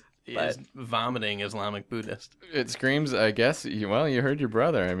 personality just but- is vomiting Islamic Buddhist. It screams, I guess. You heard your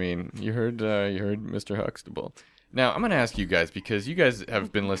brother. I mean, you heard Mr. Huxtable. Now, I'm going to ask you guys, because you guys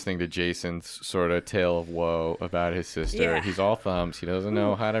have been listening to Jason's sort of tale of woe about his sister. Yeah. He's all thumbs. He doesn't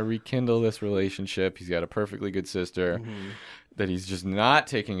know how to rekindle this relationship. He's got a perfectly good sister that he's just not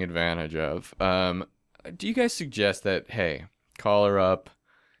taking advantage of. Do you guys suggest that, hey, call her up,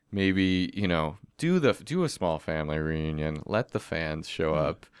 maybe, do a small family reunion, let the fans show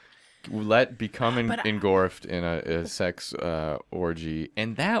up, become engulfed in a sex orgy,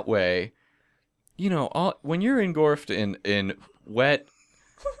 and that way, when you're engulfed in wet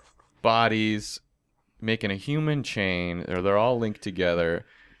bodies making a human chain, or they're all linked together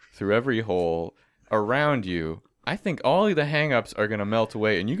through every hole around you, I think all of the hang-ups are going to melt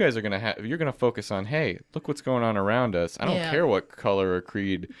away, and you guys are going to you're going to focus on, hey, look what's going on around us. I don't Yeah. care what color or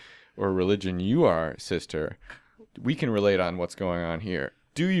creed or religion you are, sister. We can relate on what's going on here.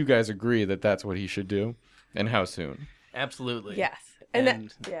 Do you guys agree that that's what he should do, and how soon? Absolutely. Yes.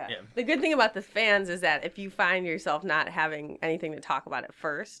 And- yeah. yeah. The good thing about the fans is that if you find yourself not having anything to talk about at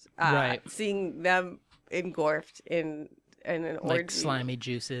first, Right. seeing them engulfed in an orgy, Like slimy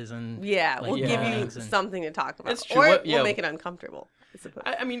juices and yeah, like will give you lungs and- something to talk about, It's true. or What- will yeah. make it uncomfortable. I suppose.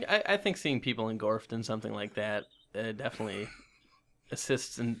 I mean, I think seeing people engulfed in something like that definitely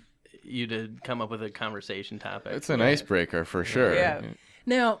assists in you to come up with a conversation topic. It's an icebreaker for sure. Yeah.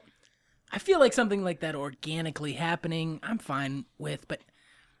 Now, I feel like something like that organically happening, I'm fine with, but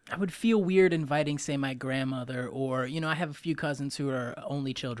I would feel weird inviting, say, my grandmother, or, I have a few cousins who are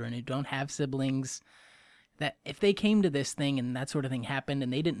only children who don't have siblings, that if they came to this thing and that sort of thing happened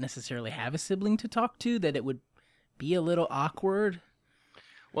and they didn't necessarily have a sibling to talk to, that it would be a little awkward.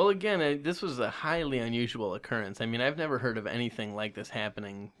 Well, again, this was a highly unusual occurrence. I mean, I've never heard of anything like this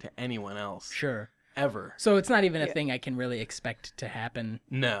happening to anyone else. Sure. Ever. So it's not even a thing I can really expect to happen.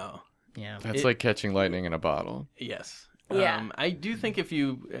 No. Yeah. That's like catching lightning in a bottle. Yes. Yeah. I do think if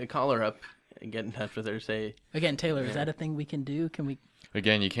you call her up and get in touch with her, say, Again, Taylor, is that a thing we can do? Can we?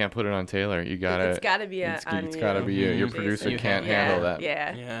 Again, you can't put it on Taylor. You gotta. It's got to be It's on gotta be you. Your Jason. producer You can't have- handle that.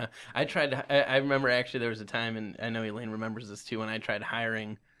 Yeah. yeah. I tried to, I remember actually there was a time, and I know Elaine remembers this too, when I tried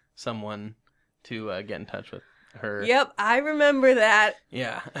hiring someone to get in touch with her. Yep, I remember that.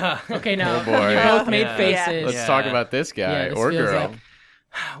 Yeah. Okay, now Oh, boy. you both made Yeah. faces. Let's Yeah. talk about this guy Yeah, this or feels girl. like-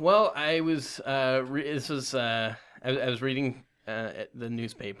 Well, I was, this was, I was reading the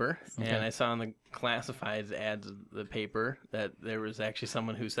newspaper, and I saw in the classifieds ads of the paper that there was actually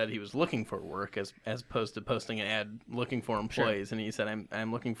someone who said he was looking for work as opposed to posting an ad looking for employees, and he said,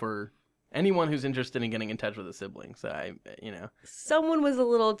 I'm looking for anyone who's interested in getting in touch with a sibling. So Someone was a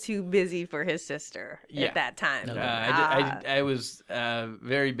little too busy for his sister Yeah. at that time. I was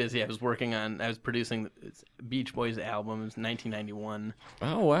very busy. I was producing the Beach Boys album. It was 1991.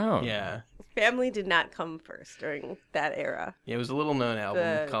 Oh wow. Yeah. Family did not come first during that era. Yeah, it was a little known album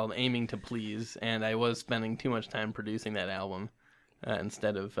The- called Aiming to Please, and I was spending too much time producing that album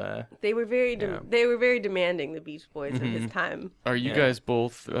instead of. They were very Yeah. they were very demanding, the Beach Boys at Mm-hmm. his time. Are you Yeah. guys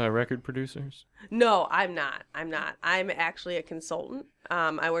both record producers? No, I'm not. I'm actually a consultant.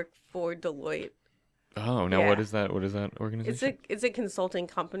 I work for Deloitte. Oh, now Yeah. what is that? What is that organization? It's a consulting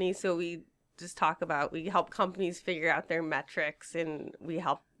company, so we just we help companies figure out their metrics, and we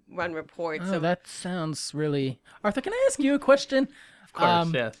help run reports. Oh, So that sounds really. Arthur, can I ask you a question? Of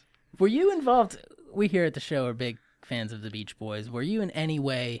course, yes. Were you involved? We here at the show are big fans of the Beach Boys. Were you in any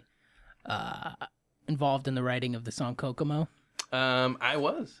way involved in the writing of the song Kokomo? I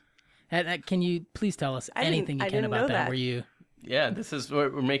was. Can you please tell us I didn't- anything you I can didn't about know that? that. Were you? Yeah, this is we're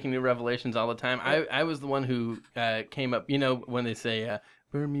making new revelations all the time. I was the one who came up. You know when they say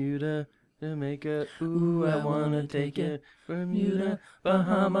Bermuda, Jamaica, ooh, I wanna take it, Bermuda,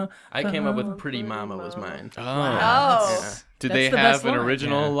 Bahama. I came up with Pretty Mama was mine. Oh. Oh. Did That's they the best have an line.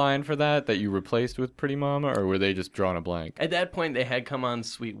 original Yeah. line for that you replaced with Pretty Mama, or were they just drawing a blank? At that point, they had come on,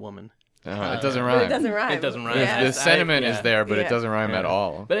 Sweet Woman. It doesn't But rhyme. it doesn't rhyme. It doesn't rhyme. The- Yeah. the sentiment is yeah. there, but it Yeah. doesn't rhyme at Yeah.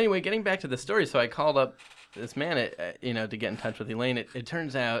 all. But anyway, getting back to the story, so I called up this man, to get in touch with Elaine. It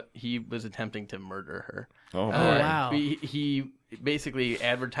turns out he was attempting to murder her. Oh, boy. wow. He basically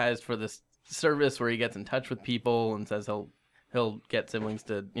advertised for this service where he gets in touch with people and says he'll get siblings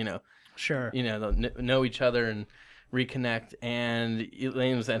to Sure. they'll know each other and reconnect. And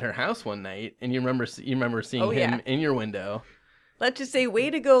Elaine was at her house one night, and you remember seeing Oh, him yeah. in your window. Let's just say,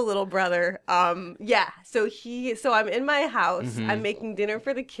 way to go, little brother. Yeah. So I'm in my house. Mm-hmm. I'm making dinner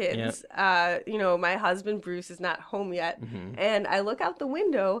for the kids. My husband Bruce is not home yet, Mm-hmm. and I look out the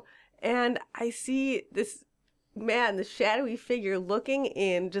window and I see this man, the shadowy figure,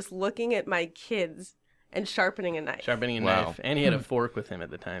 just looking at my kids and sharpening a knife. Sharpening a Wow. knife, and he had a fork with him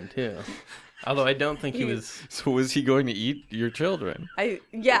at the time too. Although I don't think he was So was he going to eat your children?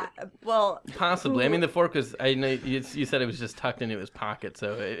 Well, possibly. I mean, the fork was. I know you said it was just tucked into his pocket,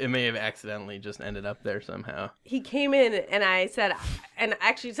 so it may have accidentally just ended up there somehow. he came in and I said, and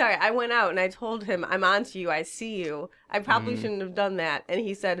actually, sorry, I went out and I told him, I'm on to you. I see you. I probably shouldn't have done that. And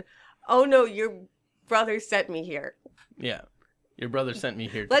he said, oh no, your brother sent me here. Yeah, your brother sent me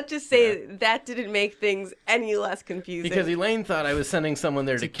here Let's just say that didn't make things any less confusing. because Elaine thought I was sending someone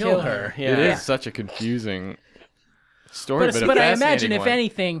there to kill kill her. her. Yeah. It is such a confusing story, but, a But I fascinating imagine, if one.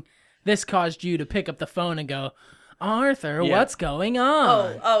 anything, this caused you to pick up the phone and go, Arthur, Yeah. what's going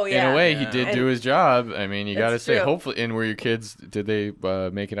on? oh yeah. In a way, he did And do his job. I mean, you got to It's say, true. hopefully. And were your kids? Did they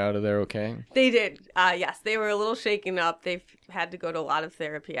make it out of there okay? They did. Yes, they were a little shaken up. They've had to go to a lot of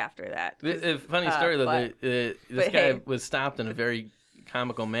therapy after that. The funny story though, but- this but guy hey. was stopped in a very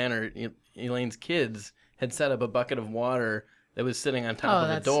comical manner. Elaine's kids had set up a bucket of water that was sitting on top Oh, of the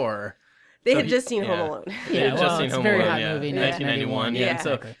that's- door. They So had he- just seen yeah. Home Alone. They Yeah, had well, just seen it's a Home very Alone, hot yeah, movie, 1991. Yeah, Yeah. and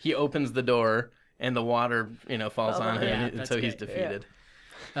so Exactly. he opens the door, and the water, falls on him, yeah, and that's so he's great. defeated.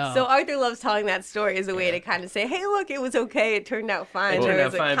 Oh. So Arthur loves telling that story as a way to kind of say, "Hey, look, it was okay. It turned out fine." It There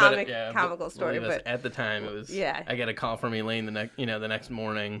turned was out fine, a but comical story, believe us, but at the time it was. Yeah. I got a call from Elaine the next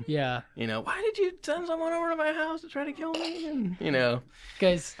morning. yeah. Why did you send someone over to my house to try to kill me? And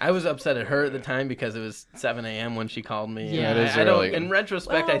Guys, I was upset at her at the time because it was 7 a.m. when she called me. Yeah, and it is I don't. early. In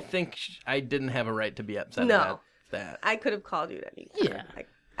retrospect, I Well- think I didn't have a right to be upset No. about that. I could have called you at any time. Yeah.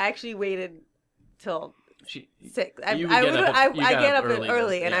 I actually waited till She, 6. I You would get would've- up- you I got get up up early,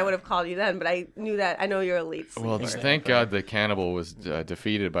 early, and I yeah. would have called you then. But I knew that. I know you're a late sleeper. Well, thank God the cannibal was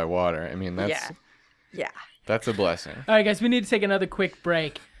defeated by water. I mean, that's Yeah. Yeah. That's a blessing. All right, guys, we need to take another quick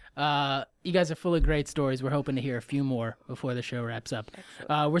break. You guys are full of great stories. We're hoping to hear a few more before the show wraps up.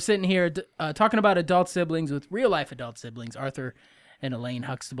 We're sitting here talking about adult siblings with real-life adult siblings, Arthur and Elaine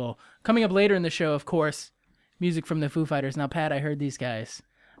Huxtable. Coming up later in the show, of course, music from the Foo Fighters. Now, Pat, I heard these guys.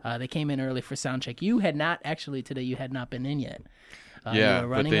 They came in early for sound check. You had not been in yet. Yeah,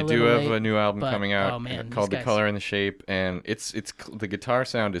 but they do have a new album but- coming out oh, man, called these The guys- Color and the Shape, and it's the guitar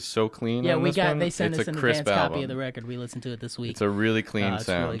sound is so clean. Yeah, on we this got. one. They sent It's us a an crisp advanced copy album. of the record. We listened to it this week. It's a really clean It's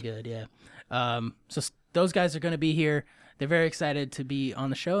sound. really good, yeah. Those guys are going to be here. They're very excited to be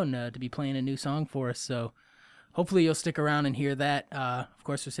on the show and to be playing a new song for us. So hopefully you'll stick around and hear that. Of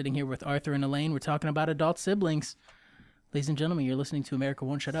course, we're sitting here with Arthur and Elaine. We're talking about adult siblings. Ladies and gentlemen, you're listening to America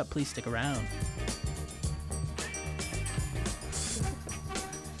Won't Shut Up. Please stick around.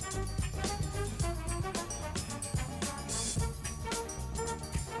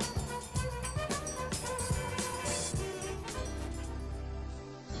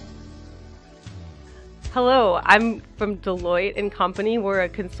 Hello, I'm from Deloitte and Company. We're a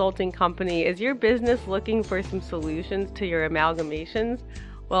consulting company. Is your business looking for some solutions to your amalgamations?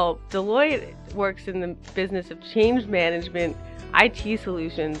 Well, Deloitte works in the business of change management, IT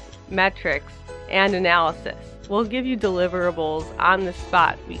solutions, metrics, and analysis. We'll give you deliverables on the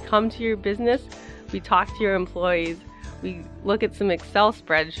spot. We come to your business, we talk to your employees, we look at some Excel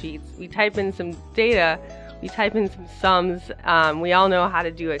spreadsheets, we type in some data, we type in some sums. We all know how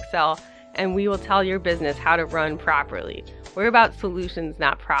to do Excel. And we will tell your business how to run properly. We're about solutions,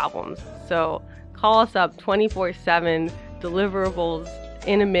 not problems. So call us up 24/7, deliverables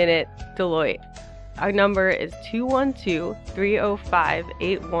in a minute, Deloitte. Our number is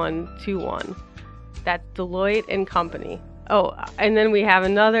 212-305-8121. That's Deloitte and Company. Oh, and then we have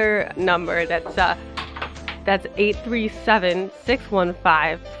another number that's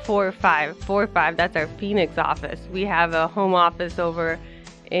 837-615-4545. That's our Phoenix office. We have a home office over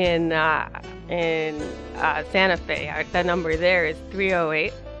in Santa Fe. That number there is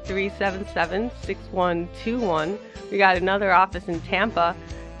 308-377-6121. We got another office in Tampa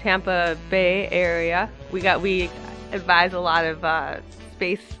Bay area. We advise a lot of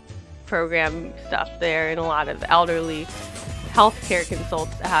space program stuff there and a lot of elderly healthcare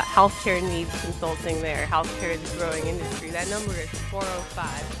needs consulting there. Healthcare is a growing industry. That number is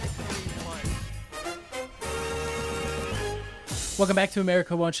 405-631. Welcome back to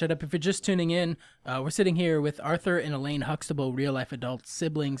America Won't Shut Up. If you're just tuning in, we're sitting here with Arthur and Elaine Huxtable, real-life adult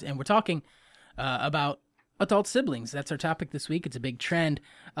siblings, and we're talking about adult siblings. That's our topic this week. It's a big trend.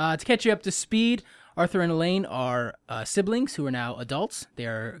 To catch you up to speed, Arthur and Elaine are siblings who are now adults. They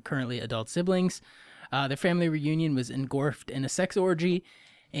are currently adult siblings. Their family reunion was engulfed in a sex orgy,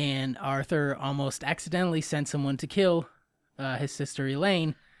 and Arthur almost accidentally sent someone to kill his sister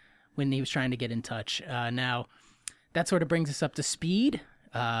Elaine when he was trying to get in touch. Now, that sort of brings us up to speed.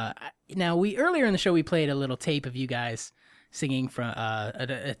 Now, earlier in the show, we played a little tape of you guys singing from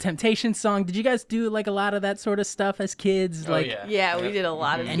a Temptations song. Did you guys do like a lot of that sort of stuff as kids? Yeah, we did a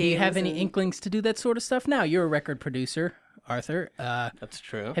lot of And do you have games any inklings to do that sort of stuff now? You're a record producer, Arthur. That's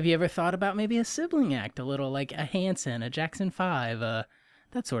true. Have you ever thought about maybe a sibling act, a little like a Hanson, a Jackson 5,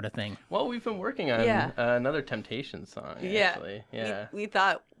 that sort of thing? Well, we've been working on another Temptations song, actually. Yeah. We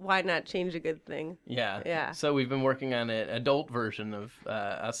thought, why not change a good thing? Yeah. So we've been working on an adult version of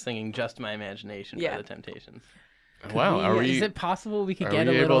us singing Just My Imagination by the Temptations. Wow, Is it possible we could get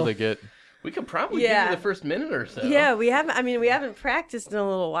a able little? to get? We could probably give you the first minute or so. Yeah, we haven't practiced in a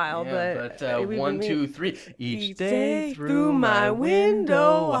little while, but we've 1, been 2, 3. Each day through my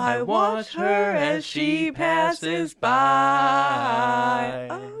window, I watch her as she passes by.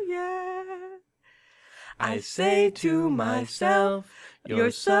 Oh yeah. I say to myself,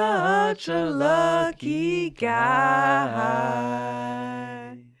 you're such a lucky guy.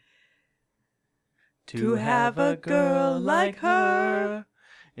 To have a girl like her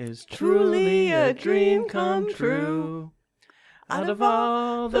is truly a dream come true. Out of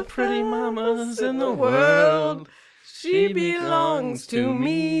all the pretty mamas in the world, she belongs to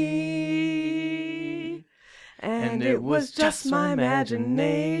me. And it was just my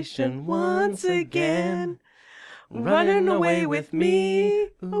imagination once again, running away with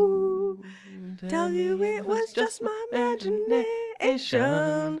me. Ooh, tell you it was just my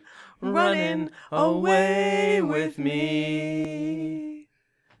imagination, running away with me.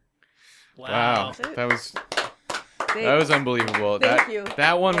 Wow, that was unbelievable. Thank you.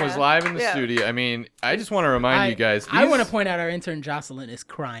 That one was Yeah. live in the Yeah. studio. I mean, I just want to remind you guys. I want to point out our intern Jocelyn is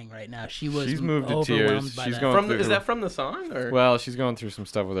crying right now. She's moved to overwhelmed tears. by She's that. going through. Is that from the song? Or? Well, she's going through some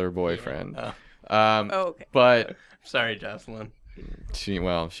stuff with her boyfriend. Oh. Oh, okay. But Sorry, Jocelyn. She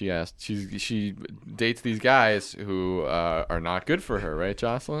asked. She dates these guys who are not good for her, right,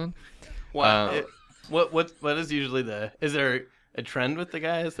 Jocelyn? What is usually is there a trend with the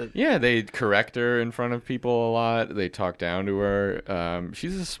guys that? Yeah, they correct her in front of people a lot. They talk down to her.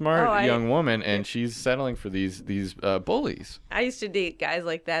 She's a smart young woman, and she's settling for these bullies. I used to date guys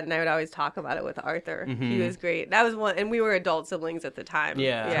like that, and I would always talk about it with Arthur. He was great. That was one, and we were adult siblings at the time.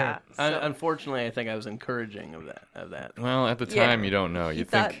 Yeah. So Unfortunately, I think I was encouraging of that. Well, at the time, you don't know. You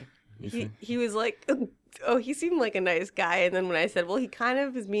think he was like, oh, he seemed like a nice guy, and then when I said, well, he kind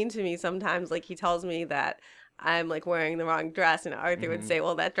of is mean to me sometimes. Like he tells me that I'm like wearing the wrong dress, and Arthur would say,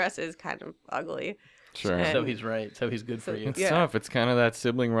 well, that dress is kind of ugly. Sure. And So he's right. So he's good for you. It's tough. It's kind of that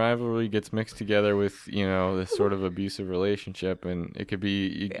sibling rivalry gets mixed together with, this sort of abusive relationship, and it could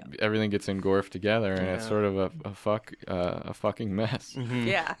be everything gets engulfed together, and it's sort of a fucking mess.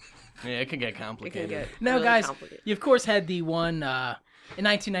 Yeah. Yeah, it can get It can complicated. get Now, really guys, complicated. you of course had the one in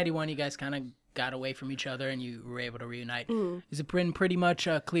 1991. You guys kind of got away from each other, and you were able to reunite. Has it been pretty much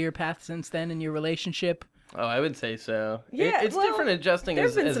a clear path since then in your relationship? Oh, I would say so. Yeah, It's well, different adjusting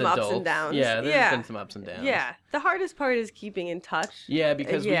there's as been some adults. ups and downs. Yeah, there's Yeah. been some ups and downs. Yeah. The hardest part is keeping in touch. Yeah,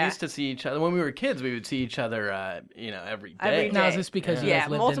 because we Yeah. used to see each other when we were kids. We would see each other, every day. Every Now, is day. this because you Yeah,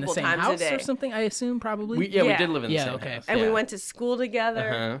 guys lived in the multiple same times a house or day. something? I assume probably. We Yeah. did live in the Yeah, same okay. house. And yeah. we went to school together.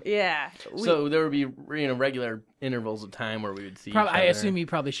 Uh-huh. Yeah. So there would be regular intervals of time where we would see. Probably, each I other. assume you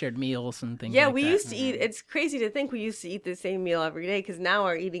probably shared meals and things. Yeah, like we that. used to eat. It's crazy to think we used to eat the same meal every day because now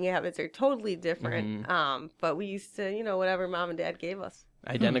our eating habits are totally different. But we used to, whatever mom and dad gave us.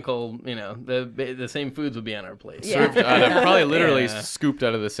 identical. The same foods would be on our plates. Yeah. Served probably literally Yeah. scooped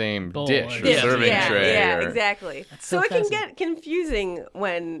out of the same Bowl dish or or Yeah. serving yeah, tray. yeah, or- exactly. so So it can fascinating. get confusing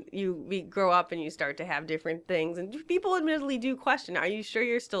when we grow up and you start to have different things, and people admittedly do question, "Are you sure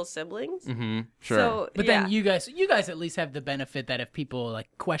you're still siblings?" Mm-hmm. Sure. So, But yeah. then you guys at least have the benefit that if people like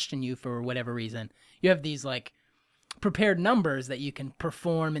question you for whatever reason, you have these like prepared numbers that you can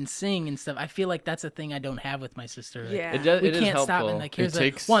perform and sing and stuff. I feel like that's a thing I don't have with my sister. Like, Yeah. It does. we It is can't helpful. stop and like here's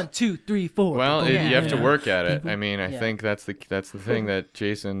takes- a 1, 2, 3, 4. Well, boom, you have to yeah. work at it. I People- mean, I yeah. think that's the thing that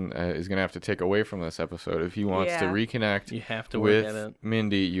Jason is going to have to take away from this episode. If he wants to Yeah. reconnect You have to work at with it.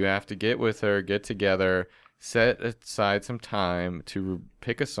 Mindy, you have to get with her, get together, set aside some time to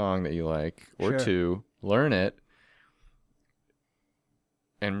pick a song that you like or Sure. two, learn it,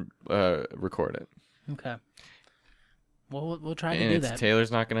 and record it. Okay. Well, we'll try to And do it's that.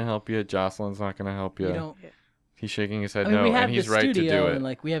 Taylor's not going to help you. Jocelyn's not going to help you. We don't. He's shaking his head I mean, no, we have and he's the right to studio, do it. and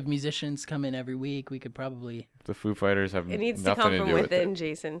like we have musicians come in every week. We could probably. The Foo Fighters have It needs to nothing come to from do with within, it.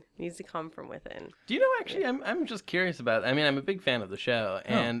 Jason. It needs to come from within. Do you know? Actually, I'm just curious about. I mean, I'm a big fan of the show,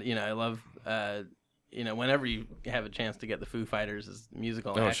 and I love. Whenever you have a chance to get the Foo Fighters as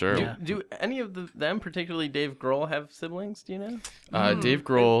musical Oh, acts. sure. Yeah. Do any of them, particularly Dave Grohl, have siblings? Do you know? Dave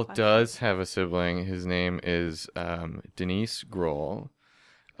Grohl question. does have a sibling. His name is Denise Grohl,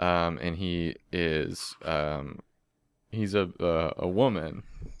 and he is he's a woman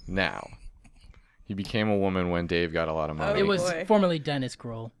now. He became a woman when Dave got a lot of money. It was boy. formerly Dennis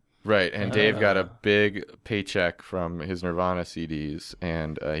Grohl. Right, and Dave got a big paycheck from his Nirvana CDs,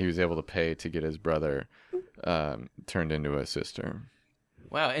 and he was able to pay to get his brother turned into a sister.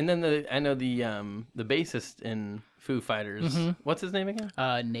 Wow. And then I know the bassist in Foo Fighters. What's his name again?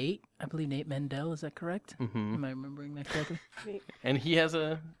 Nate, I believe Nate Mendel. Is that correct? Mm-hmm. Am I remembering that correctly? And he has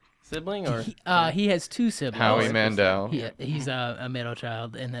a sibling, or He has two siblings. Howie Mandel. He's a middle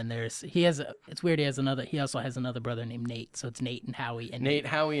child, and then it's weird. He also has another brother named Nate. So it's Nate and Howie and Nate,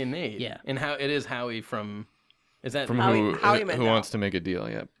 Howie, and Nate. Yeah. And how it is Howie from. Is that From Howie who Mandel. wants to make a deal?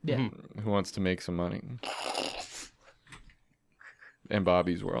 Yep. Yeah. Who wants to make some money? And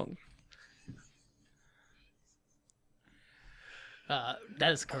Bobby's World.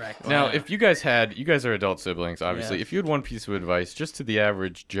 That is correct. Now, if you guys are adult siblings, obviously. Yeah. If you had one piece of advice, just to the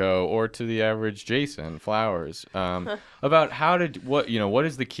average Joe or to the average Jason Flowers, about what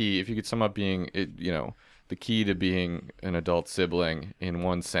is the key? If you could sum up the key to being an adult sibling in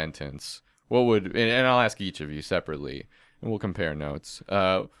one sentence, what would? And I'll ask each of you separately, and we'll compare notes.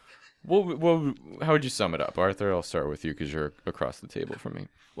 How would you sum it up, Arthur? I'll start with you because you're across the table from me.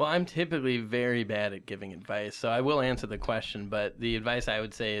 Well, I'm typically very bad at giving advice, so I will answer the question. But the advice I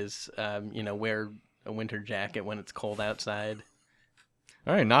would say is, wear a winter jacket when it's cold outside.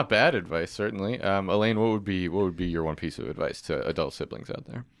 All right, not bad advice, certainly. Elaine, what would be your one piece of advice to adult siblings out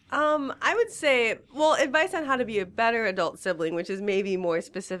there? I would say, well, advice on how to be a better adult sibling, which is maybe more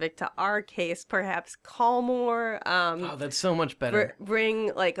specific to our case, perhaps call more. Oh, that's so much better.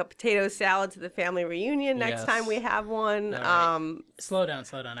 Bring like a potato salad to the family reunion next Yes. time we have one. All right. Slow down.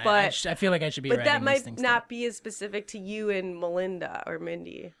 But- I feel like I should be But writing that these might things not be as specific to you and Melinda or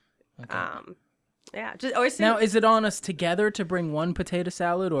Mindy. down. Yeah, just or Now, is it on us together to bring one potato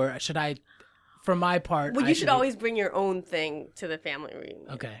salad, or should I, for my part? well, I you should be- always bring your own thing to the family reunion.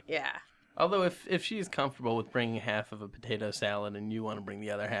 Okay. Yeah. Although if she's comfortable with bringing half of a potato salad and you want to bring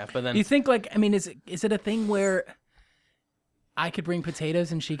the other half, but then Do you think like I mean, is it a thing where I could bring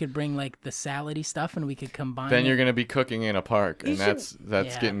potatoes and she could bring like the salady stuff and we could combine? Then it? you're gonna be cooking in a park, You and should-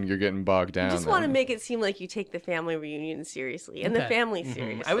 Yeah. you're getting bogged down. You just want to then. make it seem like you take the family reunion seriously and the Okay. family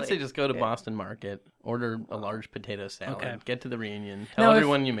seriously. I would say just go to Boston Market, order a large potato salad, Okay. get to the reunion, tell Now, if-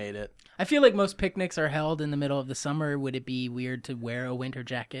 everyone you made it. I feel like most picnics are held in the middle of the summer. Would it be weird to wear a winter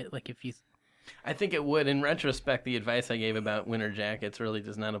jacket? Like if you, I think it would. In retrospect, the advice I gave about winter jackets really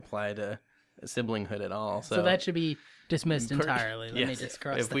does not apply to siblinghood at all. So, so that should be dismissed Per- entirely. Let me yes, just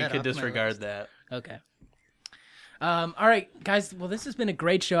cross if we that could off my disregard list. that. Okay. All right, guys. Well, this has been a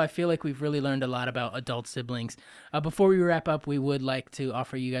great show. I feel like we've really learned a lot about adult siblings. Before we wrap up, we would like to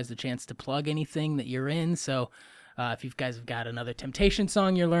offer you guys the chance to plug anything that you're in. So, if you guys have got another Temptation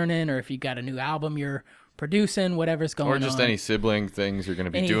song you're learning, or if you've got a new album you're producing, whatever's going on, or just any sibling things you're gonna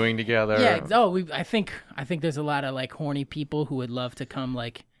be Any- doing together. Yeah. Oh, I think there's a lot of like horny people who would love to come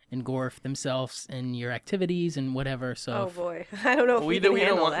like engorf themselves in your activities and whatever. So. Oh if- boy, I don't know if we, We can don't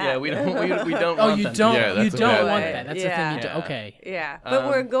handle want. that. Yeah, we don't. Oh, want you them to don't. do Yeah, that. You that's a don't bad want thing. that. That's Yeah. the thing. You do. Yeah. Okay. Yeah, but Um,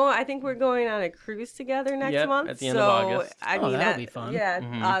 we're going. I think we're going on a cruise together next Yep, month. at the end so of August. I Oh, mean, that'll that, be fun. Yeah,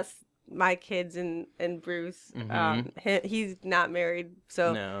 Mhm. us, my kids, and Bruce. He's not married,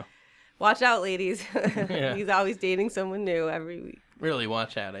 so No, watch out, ladies. Yeah. He's always dating someone new every week. really,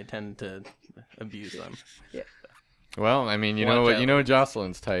 watch out. I tend to abuse them. Well, I mean, you Watch know what? out. You know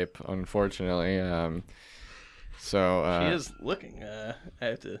Jocelyn's type, unfortunately. So She is looking. I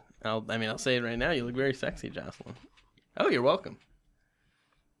have to. I'll say it right now. You look very sexy, Jocelyn. Oh, you're welcome.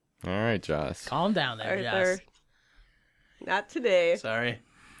 all right, Joss. Calm down there, Arthur, Joss. not today. Sorry.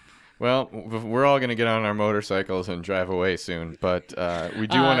 Well, we're all going to get on our motorcycles and drive away soon, but we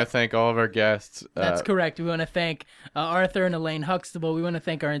do Uh, want to thank all of our guests. That's correct. We want to thank Arthur and Elaine Huxtable. We want to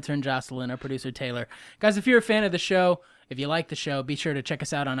thank our intern Jocelyn, our producer Taylor. Guys, if you're a fan of the show, if you like the show, be sure to check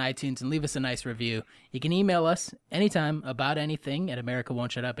us out on iTunes and leave us a nice review. You can email us anytime about anything at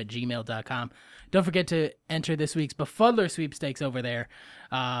americawon'tshut up@gmail.com. Don't forget to enter this week's Befuddler sweepstakes over there.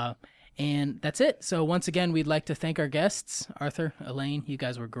 And that's it. So once again, we'd like to thank our guests, Arthur, Elaine. You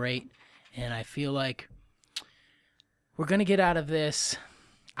guys were great. And I feel like we're going to get out of this.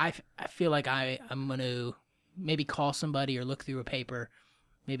 I feel like I'm going to maybe call somebody or look through a paper,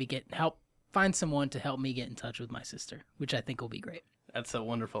 maybe find someone to help me get in touch with my sister, which I think will be great. That's a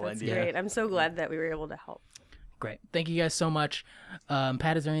wonderful That's idea. great. I'm so glad that we were able to help. Great. Thank you guys so much.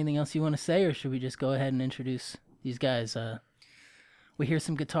 Pat, is there anything else you want to say, or should we just go ahead and introduce these guys? We hear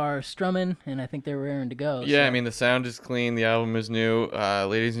some guitar strumming, and I think they're raring to go. Yeah, so- I mean, the sound is clean. The album is new.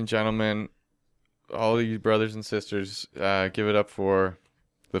 Ladies and gentlemen, all of you brothers and sisters, give it up for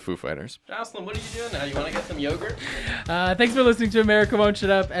the Foo Fighters. Jocelyn, what are you doing now? You want to get some yogurt? Thanks for listening to America Won't Shut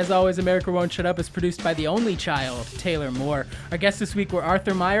Up. As always, America Won't Shut Up is produced by the only child, Taylor Moore. Our guests this week were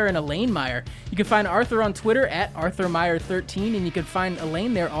Arthur Meyer and Elaine Meyer. You can find Arthur on Twitter at ArthurMeyer13, and you can find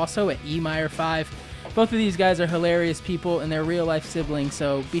Elaine there also at eMeyer5. Both of these guys are hilarious people, and they're real-life siblings,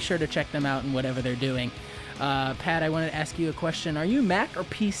 so be sure to check them out in whatever they're doing. Pat, I wanted to ask you a question. Are you Mac or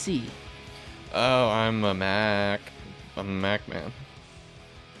PC? Oh, I'm a Mac man.